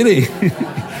know, really,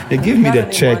 give me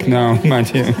that check now,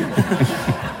 Matthew.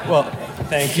 Well.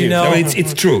 Thank you. No,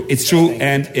 it's true. It's true,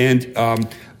 and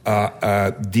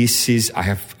this is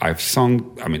I've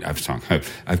sung. I mean,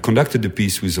 I've conducted the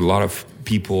piece with a lot of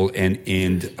people, and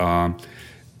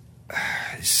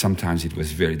sometimes it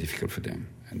was very difficult for them.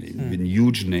 And even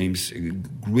huge names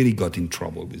really got in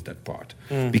trouble with that part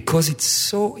because it's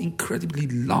so incredibly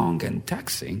long and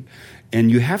taxing,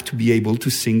 and you have to be able to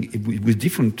sing with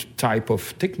different type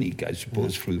of technique, I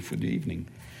suppose, for the evening.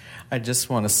 I just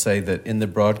want to say that in the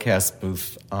broadcast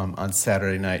booth on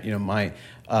Saturday night,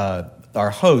 our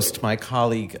host, my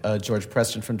colleague George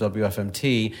Preston from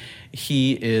WFMT,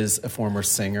 he is a former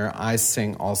singer. I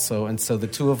sing also, and so the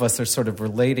two of us are sort of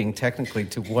relating technically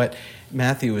to what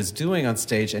Matthew is doing on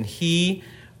stage, and he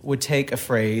would take a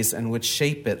phrase and would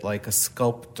shape it like a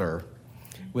sculptor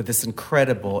with this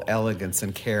incredible elegance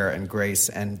and care and grace,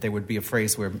 and there would be a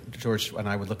phrase where George and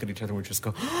I would look at each other and would just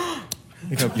go,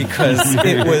 because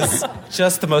it was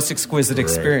just the most exquisite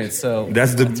experience. So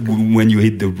that's when you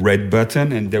hit the red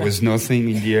button and there was nothing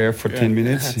in the air for 10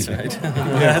 minutes. That's right.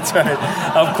 That's right.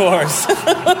 Of course.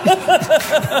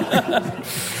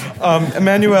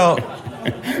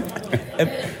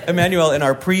 Emmanuel, in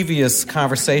our previous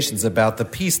conversations about the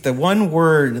piece, the one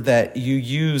word that you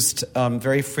used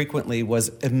very frequently was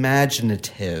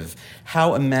imaginative.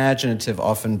 How imaginative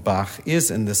Offenbach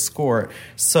is in this score.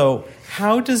 So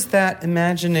how does that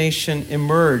imagination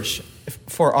emerge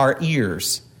for our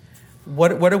ears?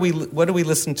 What do we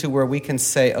listen to where we can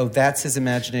say, oh, that's his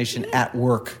imagination at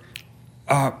work?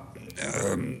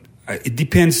 It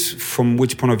depends from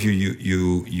which point of view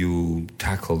you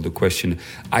tackle the question.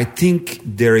 I think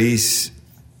there is,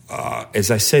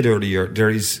 as I said earlier, there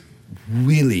is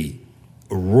really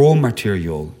raw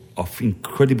material of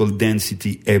incredible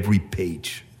density every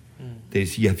page.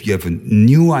 You have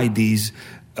new ideas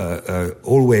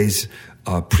always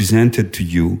presented to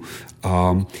you,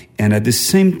 and at the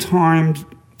same time,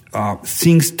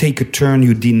 things take a turn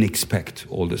you didn't expect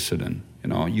all of a sudden.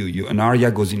 An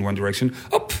aria goes in one direction,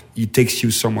 it takes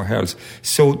you somewhere else.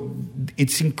 So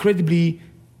it's incredibly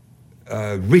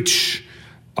rich,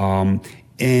 and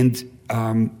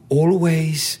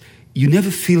always you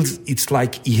never feel it's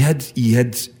like he had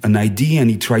an idea and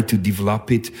he tried to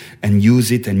develop it and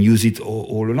use it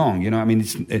all along.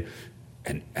 It's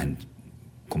and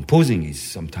composing is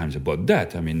sometimes about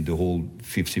that. The whole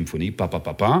Fifth Symphony, pa pa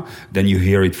pa pa. Then you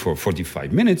hear it for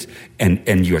 45 minutes,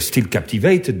 and you are still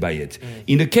captivated by it.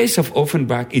 In the case of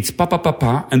Offenbach, it's pa pa pa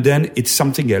pa, and then it's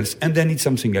something else, and then it's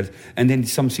something else, and then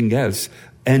it's something else.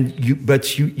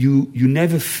 But you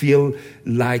never feel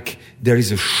like there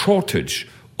is a shortage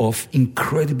of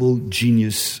incredible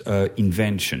genius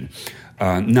invention.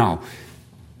 Now,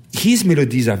 his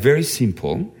melodies are very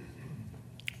simple.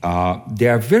 They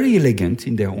are very elegant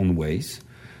in their own ways,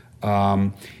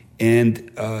 and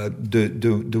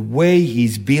the way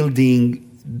he's building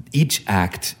each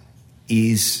act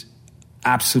is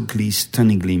absolutely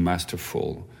stunningly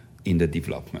masterful in the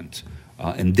development,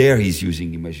 and there he's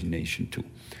using imagination too.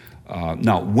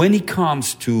 Now, when it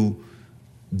comes to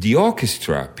the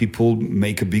orchestra, people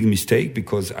make a big mistake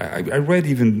because I read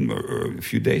even a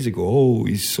few days ago,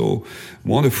 he's so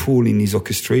wonderful in his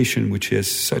orchestration, which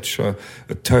has such a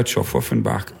touch of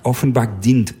Offenbach. Offenbach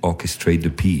didn't orchestrate the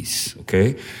piece,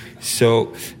 okay?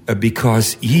 So,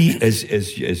 because he, as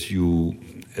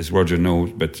Roger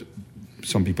knows, but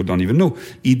some people don't even know,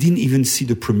 he didn't even see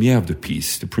the premiere of the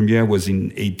piece. The premiere was in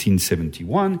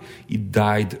 1871. He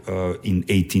died in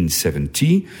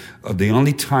 1870. The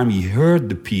only time he heard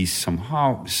the piece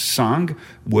somehow sung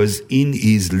was in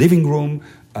his living room.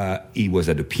 He was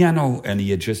at the piano, and he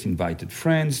had just invited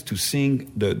friends to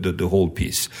sing the whole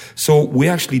piece. So we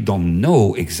actually don't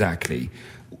know exactly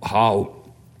how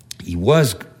he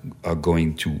was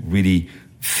going to really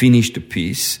finish the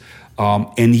piece.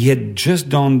 And he had just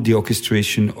done the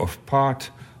orchestration of part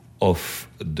of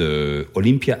the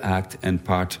Olympia act and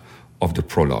part of the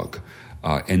prologue.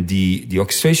 And the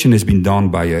orchestration has been done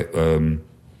by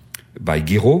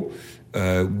Guiraud,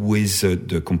 with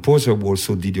the composer who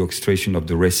also did the orchestration of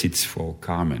the recits for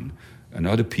Carmen,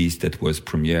 another piece that was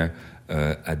premiere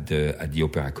at the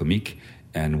Opéra Comique,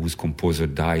 and whose composer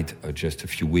died just a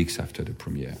few weeks after the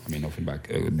premiere. Offenbach,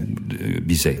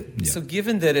 Bizet. Yeah. So,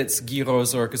 given that it's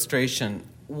Guiraud's orchestration,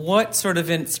 what sort of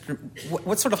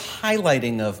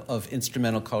highlighting of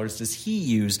instrumental colors does he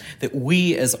use that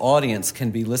we as audience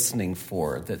can be listening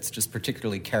for? That's just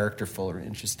particularly characterful or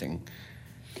interesting.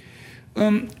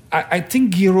 I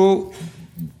think Guiraud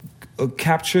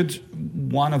captured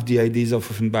one of the ideas of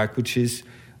Offenbach, which is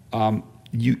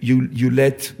you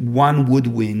let one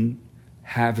woodwind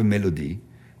have a melody,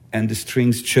 and the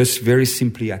strings just very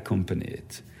simply accompany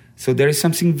it. So there is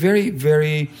something very,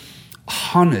 very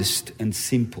honest and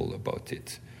simple about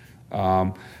it.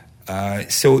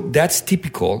 So that's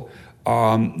typical.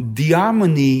 The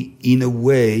harmony, in a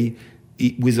way,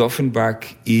 with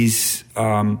Offenbach is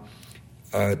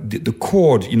the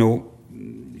chord.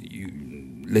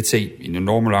 Let's say in a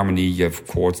normal harmony, you have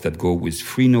chords that go with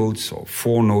 3 notes or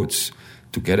 4 notes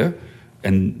together,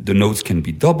 and the notes can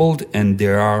be doubled, and they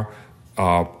are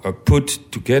put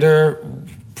together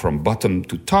from bottom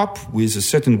to top with a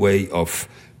certain way of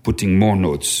putting more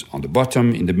notes on the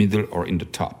bottom, in the middle, or in the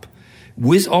top.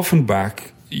 With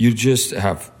Offenbach, you just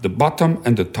have the bottom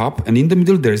and the top, and in the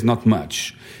middle there is not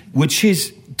much, which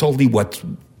is totally what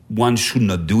one should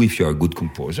not do if you're a good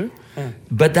composer.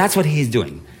 But that's what he is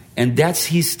doing, and that's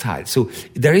his style. So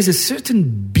there is a certain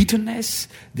bitterness,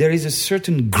 there is a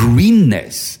certain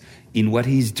greenness in what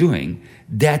he's doing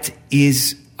that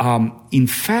is, in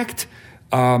fact,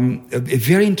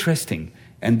 very interesting,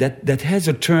 and that has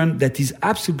a turn that is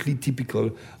absolutely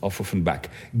typical of Offenbach.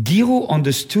 Guiraud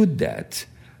understood that,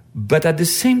 but at the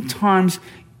same time,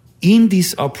 in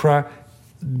this opera,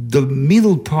 the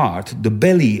middle part, the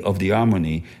belly of the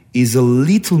harmony, is a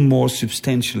little more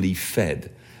substantially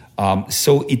fed.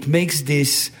 So it makes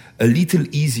this a little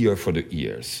easier for the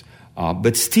ears.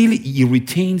 But still, he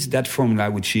retains that formula,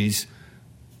 which is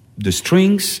the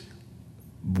strings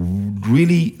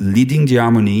really leading the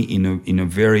harmony in a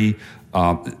very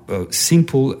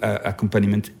simple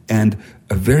accompaniment, and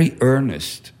a very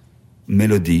earnest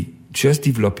melody just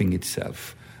developing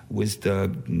itself with the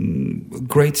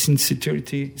great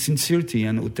sincerity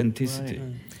and authenticity.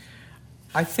 Right.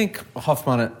 I think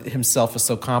Hoffmann himself is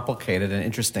so complicated and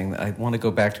interesting that I want to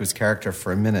go back to his character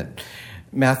for a minute.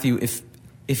 Matthew,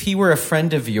 if he were a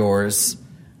friend of yours,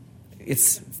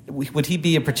 would he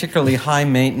be a particularly high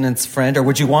maintenance friend, or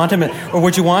would you want him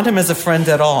as a friend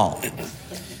at all?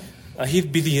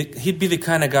 He'd be the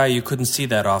kind of guy you couldn't see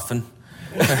that often.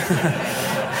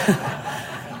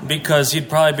 Because he'd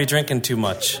probably be drinking too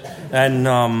much. And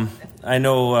I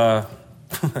know...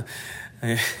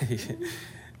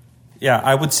 yeah,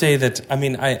 I would say that... I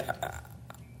mean,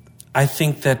 I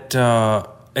think that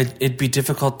it'd be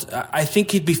difficult... I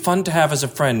think he'd be fun to have as a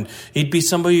friend. He'd be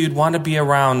somebody you'd want to be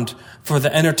around for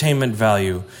the entertainment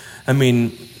value. I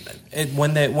mean...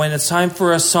 When it's time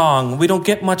for a song, we don't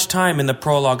get much time in the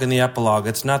prologue and the epilogue.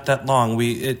 It's not that long.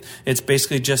 It's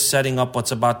basically just setting up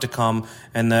what's about to come,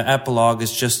 and the epilogue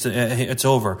is just it's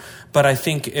over. But I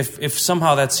think if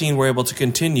somehow that scene were able to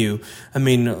continue, I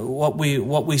mean, what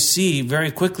we see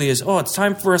very quickly is, it's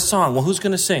time for a song. Well, who's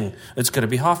going to sing? It's going to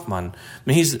be Hoffmann. I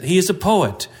mean, he's a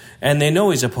poet, and they know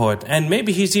he's a poet, and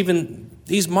maybe he's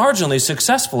marginally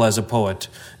successful as a poet.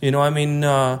 You know, I mean,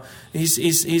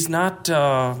 he's not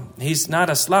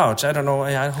a slouch. I don't know.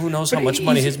 Who knows how much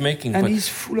money he's making? And but he's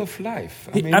full of life.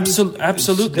 I mean,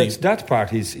 absolutely. That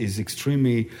part is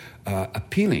extremely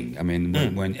appealing. I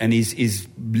mean, when he's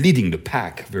leading the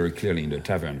pack very clearly in the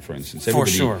tavern, for instance.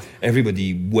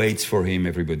 Everybody waits for him.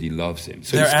 Everybody loves him.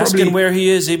 So they're asking where he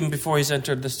is even before he's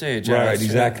entered the stage. Right,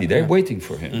 exactly. They're waiting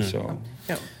for him. So.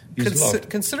 Yeah.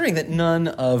 Considering that none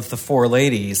of the four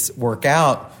ladies work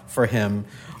out for him,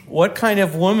 what kind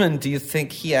of woman do you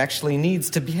think he actually needs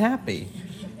to be happy?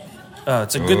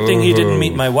 It's a good thing he didn't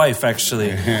meet my wife,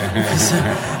 actually.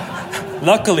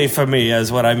 Luckily for me, is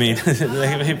what I mean.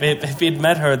 If he'd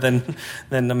met her, then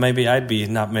maybe I'd be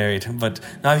not married. But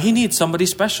now he needs somebody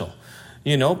special,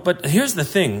 you know. But here's the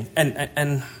thing,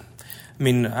 and I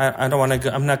mean, I don't want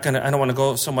to. I don't want to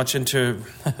go so much into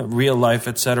real life,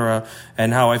 etc.,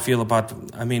 and how I feel about.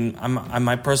 I mean,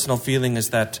 my personal feeling is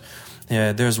that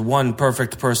there's one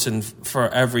perfect person for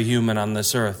every human on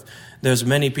this earth. There's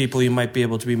many people you might be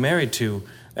able to be married to,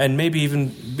 and maybe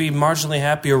even be marginally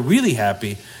happy or really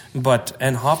happy.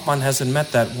 And Hoffmann hasn't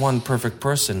met that one perfect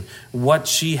person. What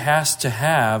she has to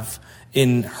have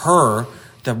in her,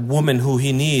 the woman who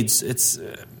he needs, it's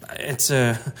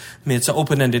an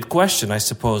open-ended question, I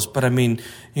suppose. But I mean,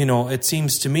 you know, it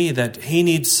seems to me that he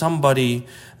needs somebody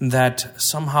that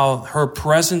somehow her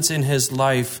presence in his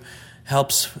life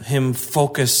helps him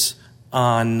focus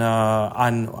on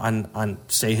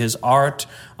say his art,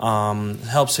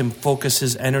 helps him focus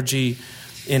his energy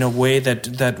in a way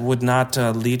that would not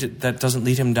that doesn't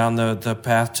lead him down the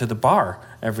path to the bar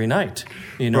every night.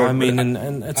 You know, right, I mean,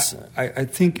 and it's. I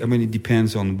think, I mean, it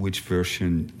depends on which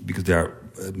version, because there are.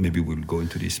 Maybe we'll go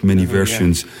into this. Many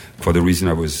versions, for the reason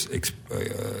I was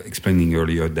explaining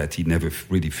earlier, that he never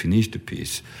really finished the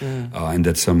piece, and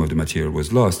that some of the material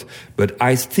was lost. But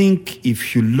I think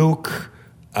if you look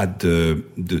at the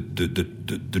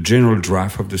general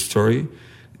draft of the story,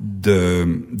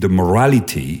 the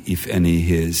morality, if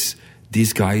any, is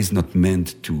this guy is not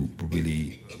meant to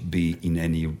really be in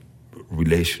any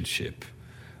relationship.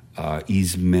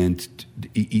 He's meant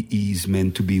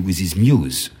to be with his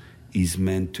muse. Is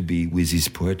meant to be with his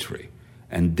poetry,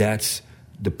 and that's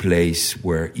the place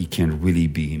where he can really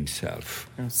be himself.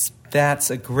 That's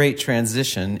a great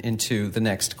transition into the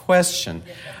next question,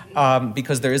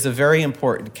 because there is a very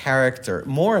important character,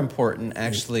 more important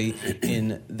actually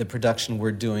in the production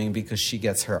we're doing, because she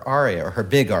gets her aria, or her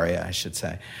big aria, I should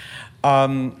say.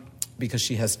 because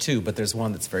she has two, but there's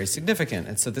one that's very significant.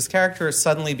 And so this character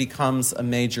suddenly becomes a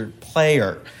major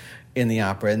player in the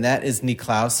opera, and that is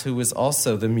Niklaus, who is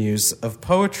also the muse of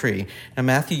poetry. Now,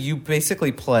 Matthew, you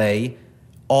basically play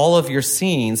all of your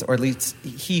scenes, or at least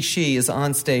she is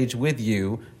on stage with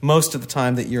you most of the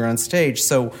time that you're on stage.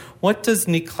 So what does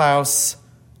Niklaus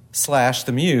 /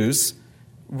 the muse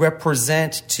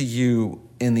represent to you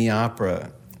in the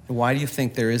opera? Why do you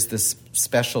think there is this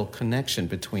special connection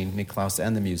between Niklaus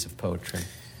and the muse of poetry?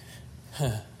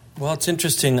 Well, it's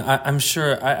interesting. I'm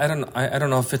sure I don't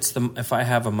know if I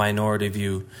have a minority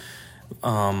view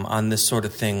on this sort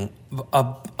of thing.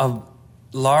 A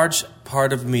large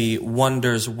part of me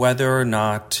wonders whether or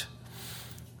not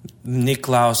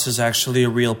Niklaus is actually a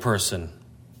real person.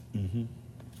 Mm-hmm.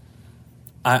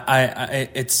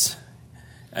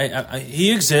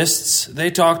 He exists. They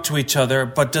talk to each other,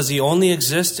 but does he only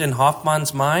exist in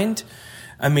Hoffmann's mind?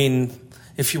 I mean,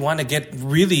 if you want to get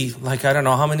really, like, I don't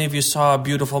know how many of you saw A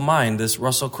Beautiful Mind, this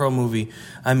Russell Crowe movie.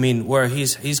 I mean, where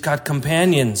he's got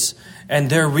companions and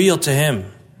they're real to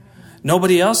him.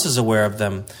 Nobody else is aware of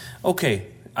them. Okay,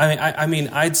 I mean,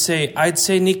 I'd say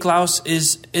Niklaus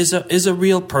is a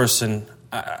real person.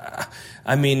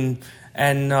 I mean,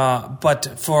 and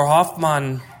but for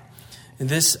Hoffmann,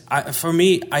 for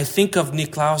me, I think of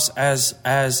Niklaus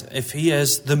as if he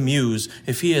is the muse,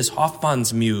 if he is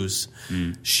Hoffmann's muse,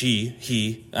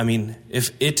 he. I mean,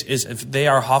 if they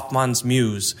are Hoffmann's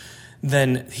muse,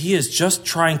 then he is just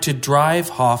trying to drive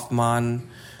Hoffmann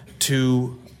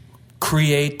to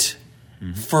create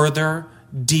further,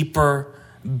 deeper,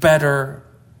 better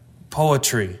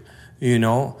poetry. You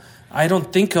know, I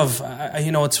don't think of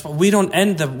we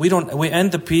end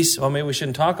the piece. Well, maybe we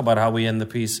shouldn't talk about how we end the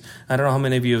piece. I don't know how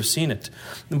many of you have seen it,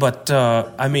 but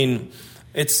I mean,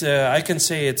 it's I can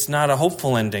say it's not a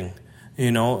hopeful ending.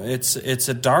 You know, it's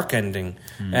a dark ending,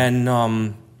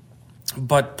 and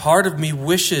but part of me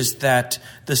wishes that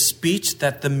the speech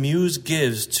that the muse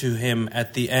gives to him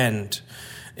at the end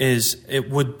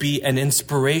would be an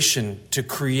inspiration to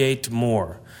create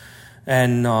more,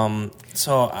 and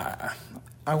so.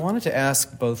 I wanted to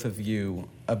ask both of you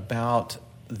about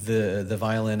the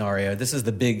violin aria. This is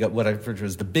the big, what I refer to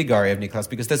as the big aria of Niklaus,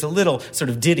 because there's a little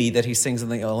sort of ditty that he sings in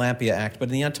the Olympia act, but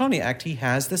in the Antonia act, he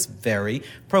has this very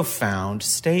profound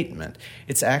statement.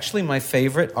 It's actually my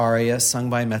favorite aria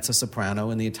sung by a mezzo-soprano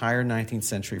in the entire 19th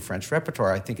century French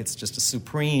repertoire. I think it's just a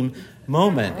supreme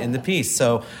moment in the piece.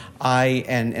 So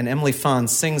and Emily Fahn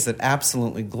sings it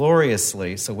absolutely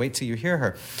gloriously, so wait till you hear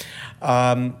her.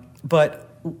 But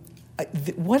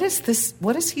what is this?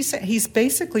 What is he saying? He's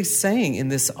basically saying in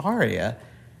this aria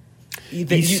that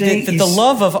the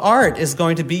love of art is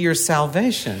going to be your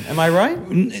salvation. Am I right?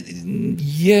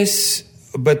 Yes,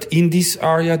 but in this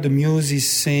aria, the muse is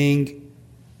saying,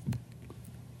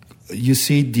 you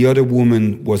see, the other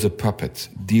woman was a puppet.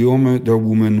 The other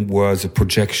woman was a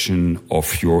projection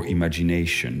of your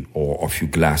imagination or of your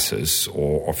glasses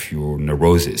or of your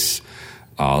neurosis.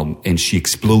 And she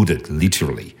exploded,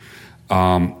 literally.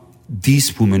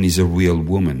 This woman is a real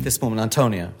woman. This woman,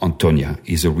 Antonia. Antonia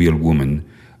is a real woman.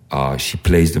 She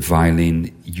plays the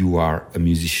violin. You are a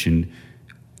musician.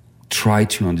 Try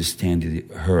to understand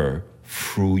her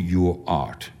through your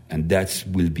art. And that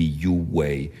will be your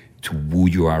way to who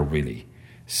you are really.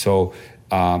 So,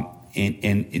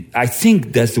 I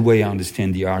think that's the way I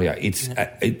understand the aria. It's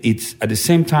at the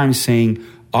same time saying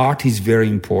art is very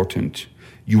important.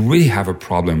 You really have a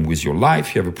problem with your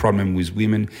life. You have a problem with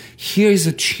women. Here is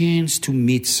a chance to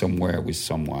meet somewhere with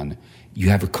someone. You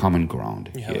have a common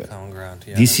ground. You have a common ground.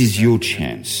 Yeah, this is your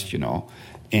chance, you know,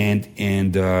 and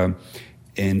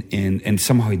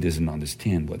somehow he doesn't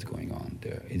understand what's going on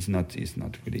there. It's not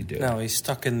really there. No, he's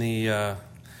stuck in the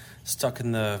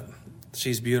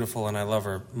she's beautiful and I love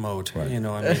her mode. Right. You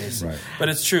know, I mean, right. But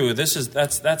it's true.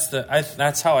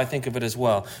 That's how I think of it as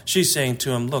well. She's saying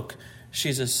to him, look.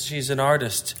 She's an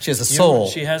artist. She has a soul.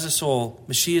 She has a soul.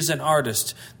 She is an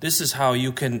artist. This is how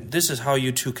you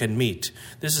two can meet.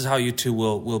 This is how you two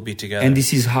will be together. And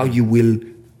this is how you will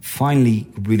finally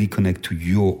really connect to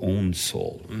your own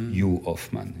soul, you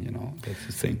Hoffmann, you know, that's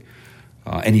the thing.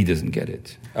 And he doesn't get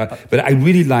it. But I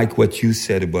really like what you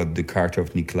said about the character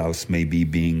of Niklaus maybe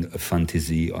being a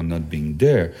fantasy or not being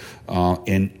there.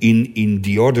 And in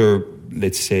the other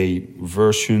let's say,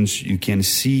 versions, you can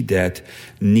see that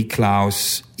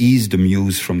Niklaus is the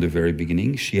muse from the very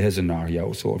beginning. She has an aria.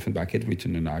 Also, Offenbach had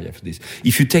written an aria for this.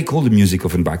 If you take all the music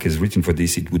Offenbach has written for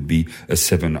this, it would be a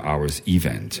 7 hours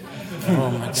event.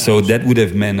 So that would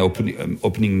have meant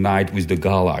opening night with the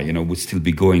gala, would still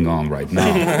be going on right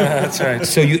now. That's right.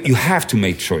 So you have to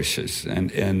make choices,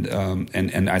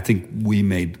 and I think we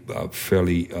made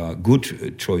fairly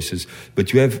good choices.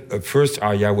 But you have a first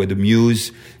aria where the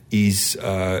muse is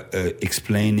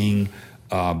explaining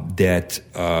that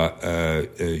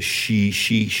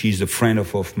she's a friend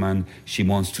of Hoffmann. She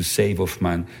wants to save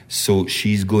Hoffmann, so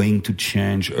she's going to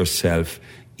change herself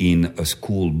in a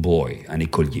schoolboy, an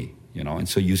écolier. And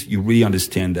so you really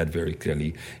understand that very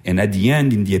clearly. And at the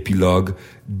end, in the epilogue,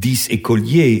 this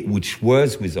écolier, which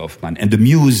was with Hoffmann, and the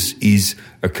muse is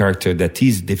a character that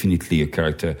is definitely a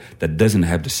character that doesn't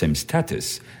have the same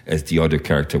status as the other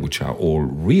characters, which are all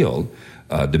real.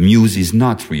 The muse is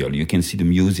not real. You can see the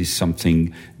muse is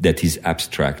something that is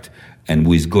abstract, and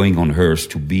who is going on hers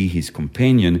to be his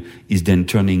companion is then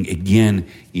turning again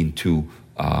into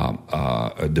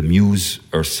the muse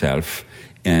herself.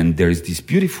 And there is this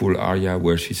beautiful aria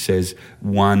where she says,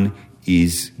 one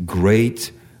is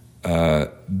great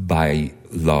by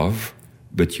love,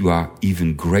 but you are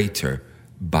even greater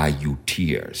by your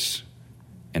tears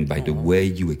and by the way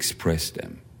you express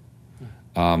them.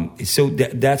 So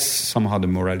that's somehow the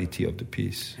morality of the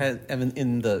piece.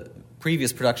 In the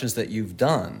previous productions that you've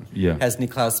done, has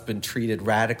Niklaus been treated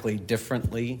radically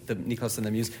differently, the Niklaus and the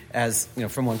Muse, as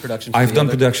from one production to the other? I've done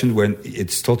production when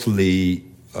it's totally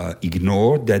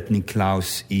ignored that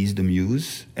Niklaus is the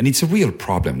muse, and it's a real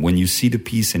problem when you see the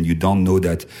piece and you don't know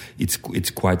that. It's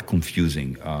quite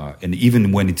confusing, and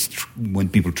even when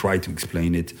people try to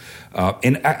explain it,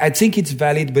 and I think it's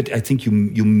valid, but I think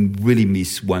you really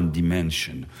miss one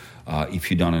dimension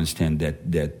if you don't understand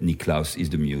that Niklaus is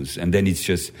the muse, and then it's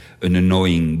just an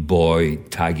annoying boy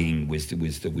tagging with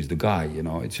the guy.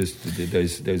 It's just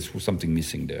there's something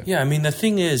missing there. Yeah, I mean the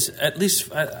thing is, at least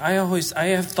I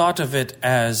have thought of it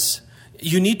as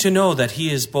you need to know that he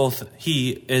is both.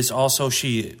 He is also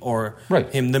she or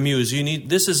him, the muse.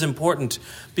 This is important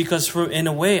because in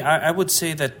a way I would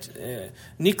say that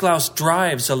Niklaus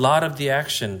drives a lot of the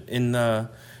action in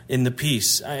the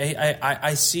piece.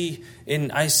 I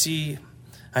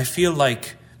feel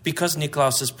like because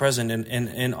Niklaus is present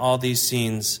in all these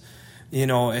scenes,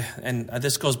 and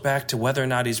this goes back to whether or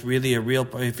not he's really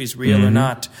if he's real or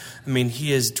not. I mean,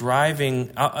 he is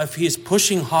driving, if he is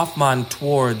pushing Hoffmann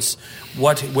towards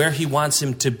where he wants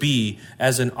him to be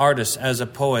as an artist, as a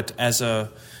poet, as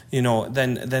a,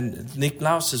 then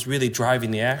Niklaus is really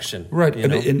driving the action. Right,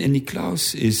 and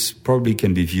Niklaus probably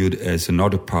can be viewed as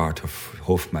another part of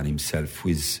Hoffmann himself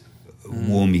with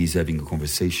whom he's having a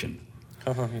conversation.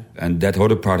 And that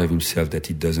other part of himself that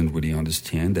he doesn't really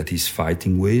understand, that he's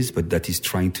fighting with, but that he's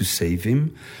trying to save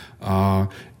him.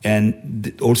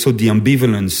 And also the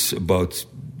ambivalence about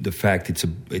the fact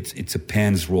it's a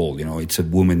Pan's role, it's a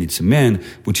woman, it's a man,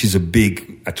 which is a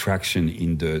big attraction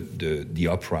in the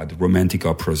opera, the romantic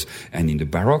operas, and in the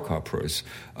Baroque operas,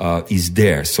 is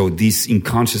there. So this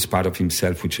unconscious part of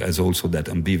himself, which has also that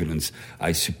ambivalence,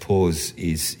 I suppose,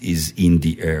 is in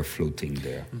the air, floating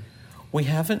there. We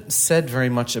haven't said very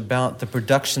much about the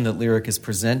production that Lyric is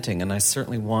presenting, and I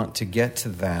certainly want to get to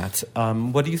that.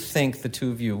 What do you think, the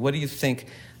two of you, what do you think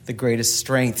the greatest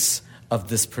strengths of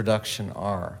this production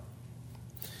are?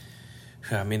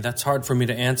 I mean, that's hard for me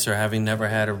to answer, having never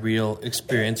had a real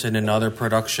experience in another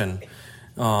production.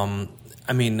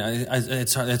 I mean,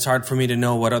 it's hard for me to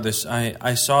know what others.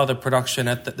 I saw the production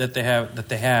that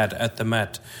they had at the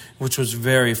Met, which was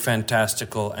very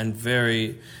fantastical and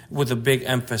with a big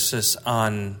emphasis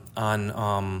on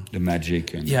the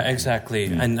magic. Yeah, exactly.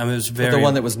 Yeah. And it was very. But the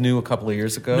one that was new a couple of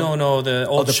years ago. No, the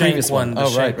old the Schenk one. The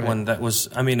Schenk right. one that was.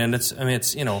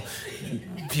 It's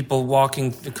people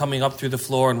coming up through the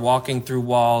floor and walking through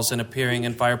walls and appearing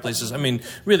in fireplaces. I mean,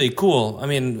 really cool. I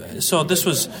mean, so this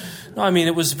was. No, I mean,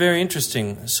 it was very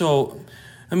interesting. So,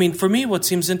 I mean, for me, what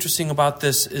seems interesting about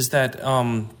this is that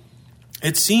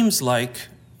it seems like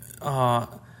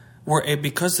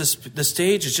because the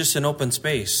stage is just an open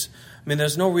space. I mean,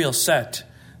 there's no real set.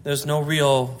 There's no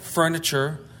real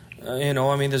furniture.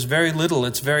 There's very little.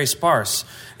 It's very sparse.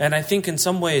 And I think in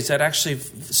some ways that actually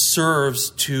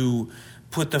serves to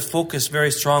put the focus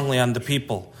very strongly on the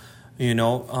people,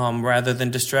 rather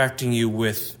than distracting you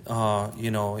with,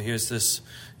 here's this,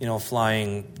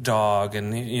 flying dog,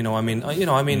 and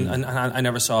I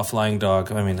never saw a flying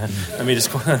dog. I mean,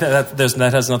 that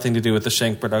has nothing to do with the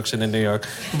Schenck production in New York,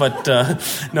 but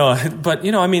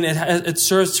it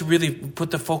serves to really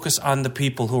put the focus on the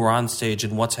people who are on stage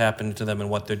and what's happening to them and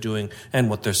what they're doing and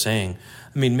what they're saying.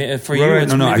 I mean, for you, right.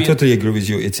 I totally agree with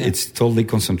you. It's totally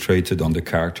concentrated on the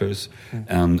characters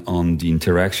and on the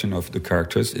interaction of the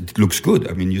characters. It looks good.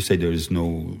 I mean, you say there is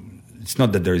no. It's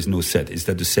not that there is no set. It's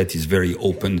that the set is very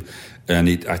open, and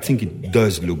I think it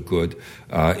does look good.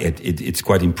 It's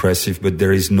quite impressive, but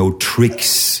there is no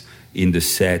tricks in the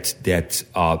set that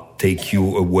take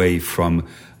you away from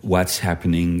what's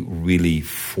happening really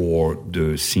for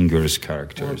the singer's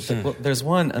characters. Well, there's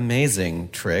one amazing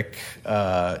trick,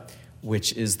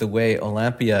 which is the way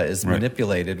Olympia is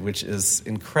manipulated, which is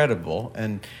incredible.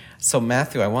 And so,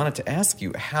 Matthew, I wanted to ask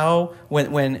you how,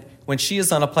 when she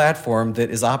is on a platform that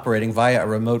is operating via a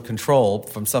remote control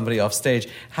from somebody off stage,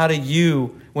 how do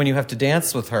you, when you have to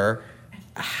dance with her,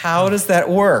 how does that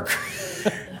work?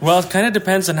 Well, it kind of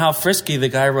depends on how frisky the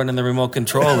guy running the remote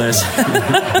control is.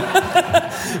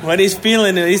 When he's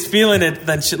feeling it.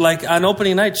 Then like on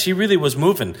opening night, she really was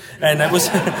moving, and it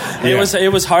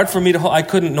was hard for me to hold. I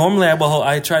couldn't normally.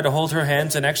 I try to hold her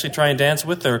hands and actually try and dance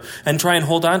with her and try and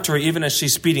hold on to her even as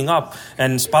she's speeding up.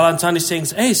 And Spallanzani saying,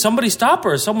 "Hey, somebody stop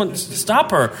her! Someone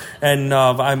stop her!" And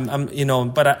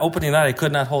but opening night, I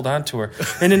could not hold on to her.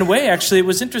 And in a way, actually, it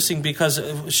was interesting because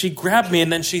she grabbed me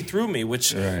and then she threw me, which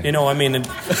she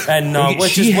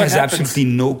has absolutely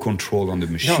no control on the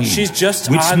machine. No, she's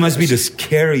just must be the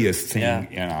scariest thing,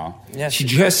 Yeah, she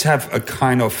just have a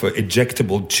kind of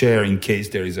ejectable chair in case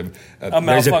there is a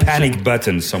panic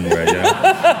button somewhere.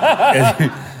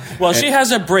 Yeah. Well, she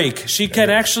has a brake. She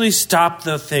can actually stop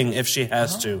the thing if she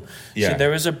has to. Yeah.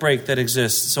 There is a brake that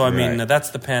exists. So, that's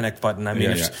the panic button. I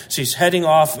mean, if she's heading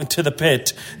off into the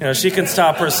pit, she can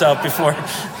stop herself before,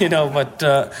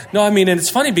 and it's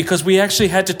funny because we actually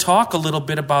had to talk a little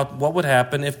bit about what would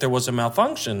happen if there was a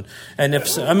malfunction. And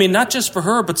not just for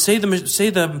her, but say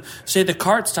the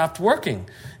cart stopped working.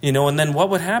 And then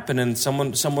what would happen? And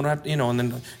someone had, and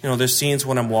then, there's scenes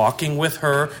when I'm walking with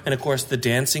her, and of course the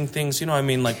dancing things,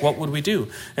 what would we do?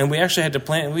 And we actually had to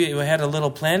plan, we had a little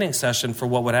planning session for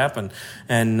what would happen.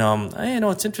 And,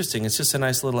 it's interesting. It's just a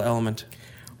nice little element.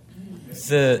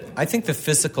 I think the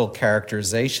physical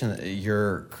characterization that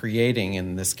you're creating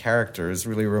in this character is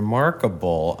really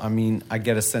remarkable. I mean, I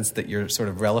get a sense that you're sort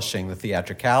of relishing the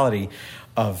theatricality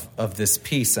of this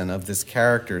piece and of this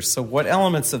character. So what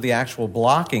elements of the actual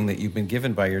blocking that you've been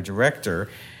given by your director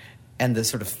and the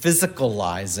sort of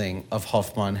physicalizing of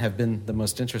Hoffmann have been the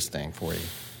most interesting for you?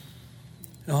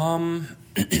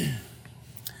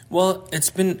 Well, it's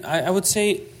been, I would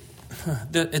say,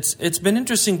 it's been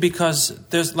interesting because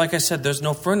there's, like I said, there's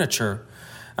no furniture.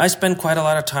 I spend quite a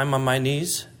lot of time on my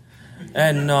knees,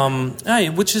 and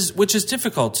which is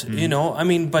difficult,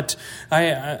 But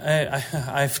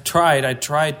I've tried. I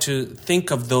tried to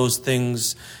think of those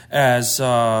things as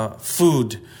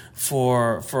food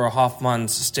for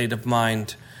Hoffmann's state of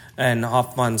mind and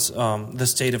Hoffmann's the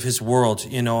state of his world,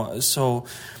 So.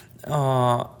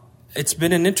 It's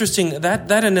been an interesting,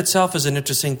 that in itself is an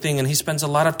interesting thing, and he spends a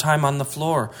lot of time on the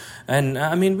floor. And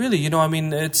really,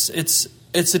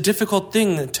 it's a difficult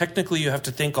thing. Technically, you have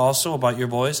to think also about your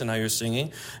voice and how you're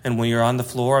singing. And when you're on the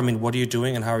floor, what are you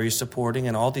doing and how are you supporting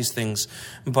and all these things.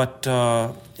 But,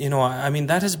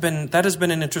 that has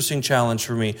been an interesting challenge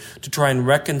for me to try and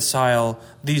reconcile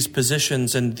these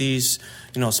positions and these,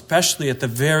 especially at the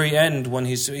very end when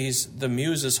the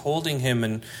muse is holding him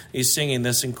and he's singing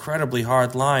this incredibly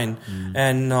hard line.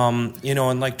 And,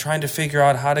 and trying to figure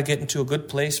out how to get into a good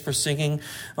place for singing,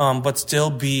 but still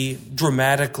be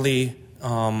dramatically,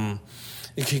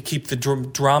 keep the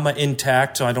drama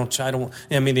intact. So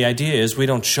the idea is we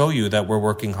don't show you that we're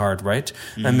working hard, right?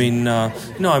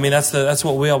 That's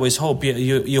what we always hope.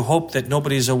 You hope that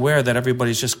nobody's aware that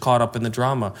everybody's just caught up in the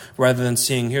drama, rather than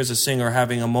seeing here's a singer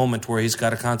having a moment where he's got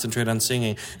to concentrate on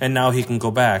singing, and now he can go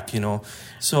back.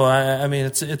 So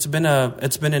it's been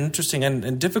an interesting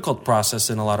and difficult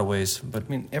process in a lot of ways. But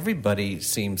everybody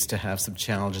seems to have some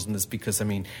challenges in this because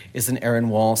isn't Erin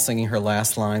Wall singing her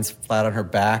last lines flat on her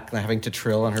back, having to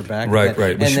trill on her back? Right.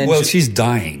 She's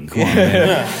dying. Come on,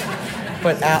 man.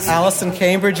 But Alison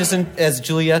Cambridge as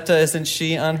Giulietta, isn't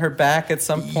she on her back at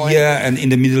some point? Yeah, and in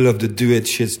the middle of the duet,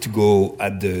 she has to go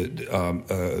at the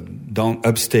down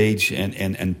upstage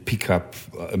and pick up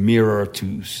a mirror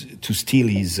to steal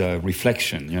his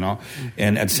reflection,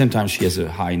 And at the same time, she has a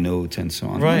high note and so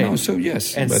on. Right. So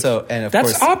yes, and of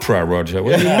that's course, opera, Roger.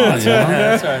 What do you want?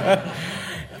 That's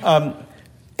right.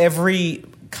 Every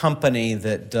company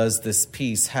that does this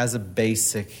piece has a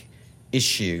basic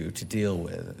issue to deal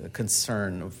with, a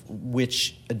concern of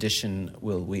which edition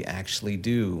will we actually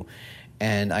do.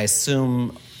 And I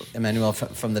assume, Emmanuel,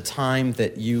 from the time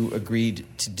that you agreed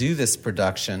to do this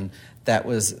production, that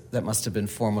must have been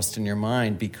foremost in your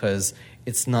mind, because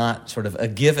it's not sort of a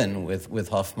given with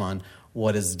Hoffmann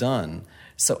what is done.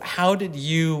 So how did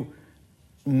you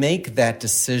make that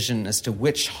decision as to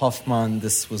which Hoffmann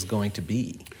this was going to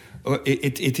be?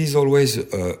 It is always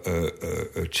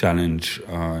a challenge,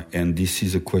 and this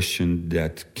is a question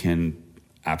that can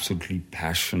absolutely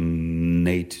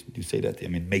passionate, you say that? I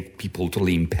mean, make people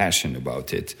totally impassioned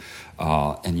about it.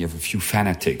 And you have a few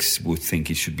fanatics who think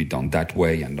it should be done that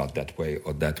way and not that way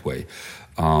or that way.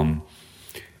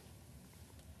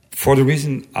 For the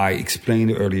reason I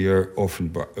explained earlier,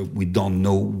 Offenbach, we don't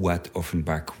know what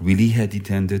Offenbach really had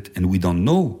intended, and we don't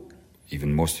know,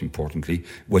 even most importantly,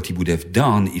 what he would have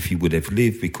done if he would have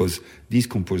lived, because these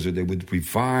composers, they would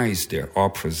revise their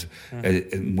operas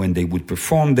when they would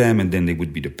perform them, and then they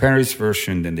would be the Paris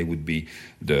version, then they would be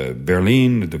the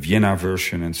Berlin, the Vienna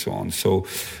version, and so on. So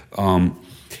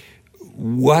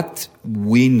what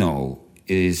we know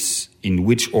is in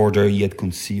which order he had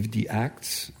conceived the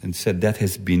acts, and said that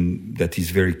is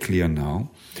very clear now.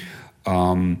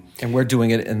 And we're doing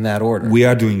it in that order. We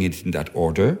are doing it in that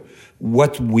order.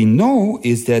 What we know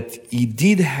is that he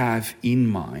did have in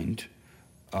mind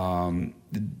the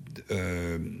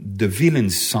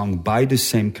villains sung by the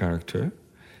same character,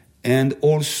 and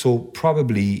also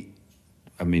probably,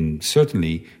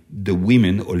 certainly, the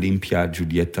women, Olympia,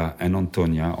 Giulietta, and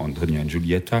Antonia and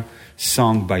Giulietta,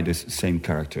 sung by the same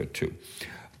character too.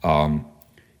 To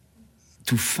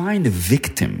find a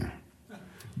victim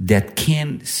that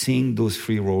can sing those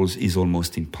three roles is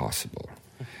almost impossible.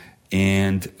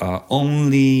 And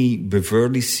only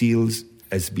Beverly Seals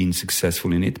has been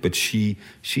successful in it, but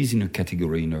she's in a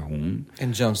category in her own.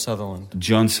 And Joan Sutherland.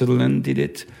 Joan Sutherland did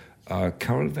it.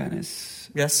 Carol Venice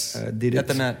did it. At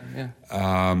the Met,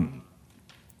 yeah.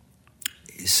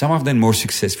 Some of them more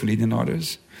successfully than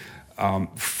others.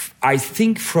 I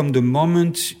think from the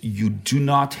moment you do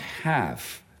not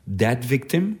have that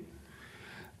victim,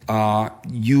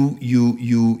 you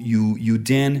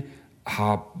then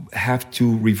have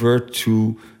to revert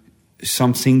to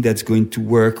something that's going to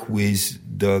work with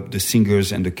the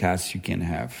singers and the cast you can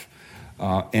have.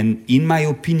 And in my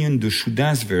opinion, the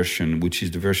Choudin's version, which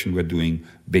is the version we're doing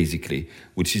basically,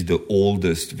 which is the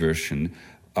oldest version,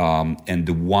 and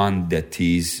the one that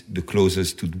is the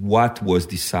closest to what was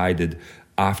decided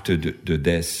after the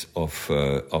death of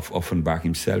Offenbach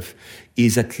himself,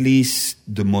 is at least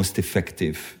the most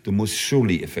effective, the most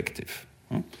surely effective.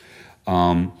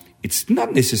 It's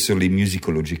not necessarily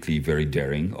musicologically very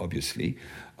daring, obviously,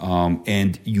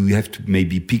 and you have to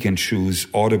maybe pick and choose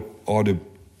all the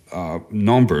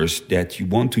numbers that you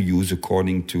want to use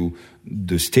according to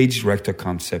the stage director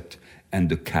concept and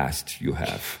the cast you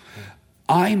have.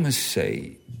 I must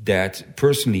say that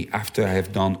personally, after I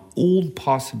have done all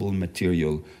possible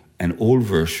material and all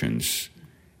versions,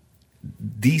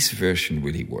 this version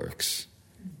really works.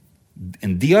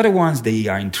 And the other ones, they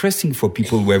are interesting for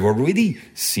people who have already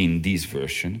seen this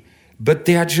version, but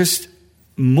they are just,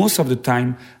 most of the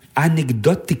time,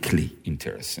 anecdotically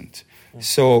interesting.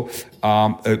 So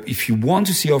if you want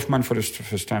to see Hoffmann for the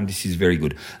first time, this is very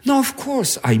good. Now, of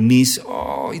course, I miss,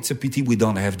 it's a pity we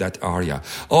don't have that aria.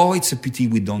 It's a pity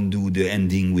we don't do the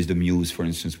ending with the muse, for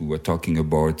instance. We were talking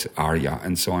about aria,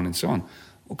 and so on and so on.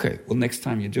 Okay, well, next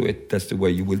time you do it, that's the way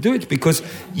you will do it, because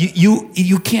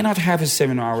you cannot have a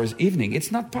 7 hours evening. It's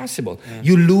not possible. Yeah.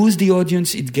 You lose the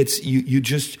audience. It gets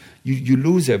you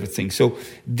lose everything. So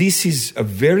this is a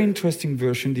very interesting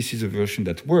version. This is a version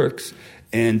that works,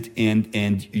 and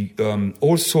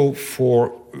also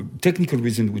for technical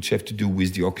reasons which have to do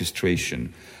with the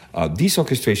orchestration. This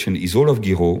orchestration is all of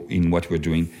Guiraud in what we're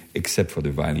doing, except for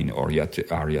the violin aria,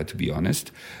 to be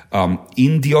honest.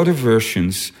 In the other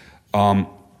versions,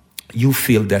 you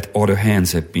feel that other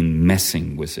hands have been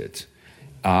messing with it,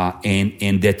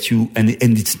 and that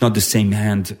and it's not the same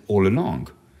hand all along,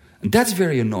 and that's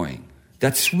very annoying.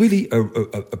 That's really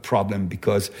a problem,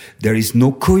 because there is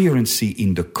no coherency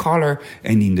in the color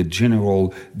and in the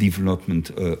general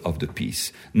development of the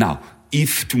piece. Now,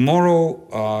 if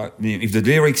tomorrow, if the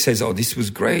lyric says, this was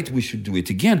great, we should do it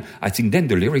again, I think then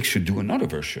the lyric should do another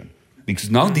version.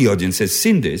 Because now the audience has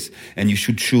seen this, and you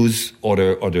should choose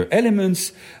other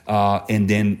elements, and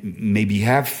then maybe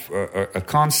have a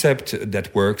concept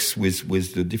that works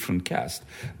with the different cast.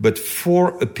 But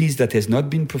for a piece that has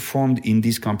not been performed in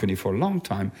this company for a long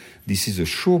time, this is a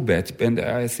sure bet. And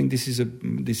I think this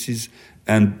is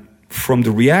and from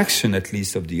the reaction at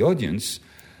least of the audience,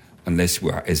 unless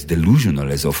we are as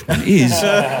delusional as Hoffman is,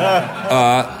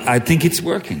 I think it's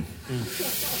working.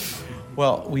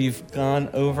 Well, we've gone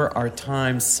over our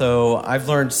time, so I've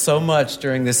learned so much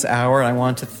during this hour, and I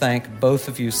want to thank both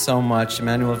of you so much,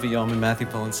 Emmanuel Villaume and Matthew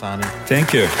Polenzani.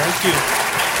 Thank you. Thank you.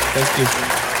 Thank you.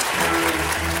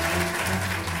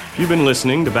 You've been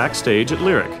listening to Backstage at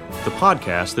Lyric, the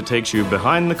podcast that takes you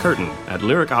behind the curtain at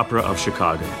Lyric Opera of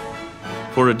Chicago.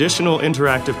 For additional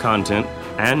interactive content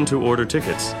and to order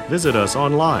tickets, visit us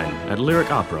online at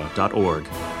lyricopera.org.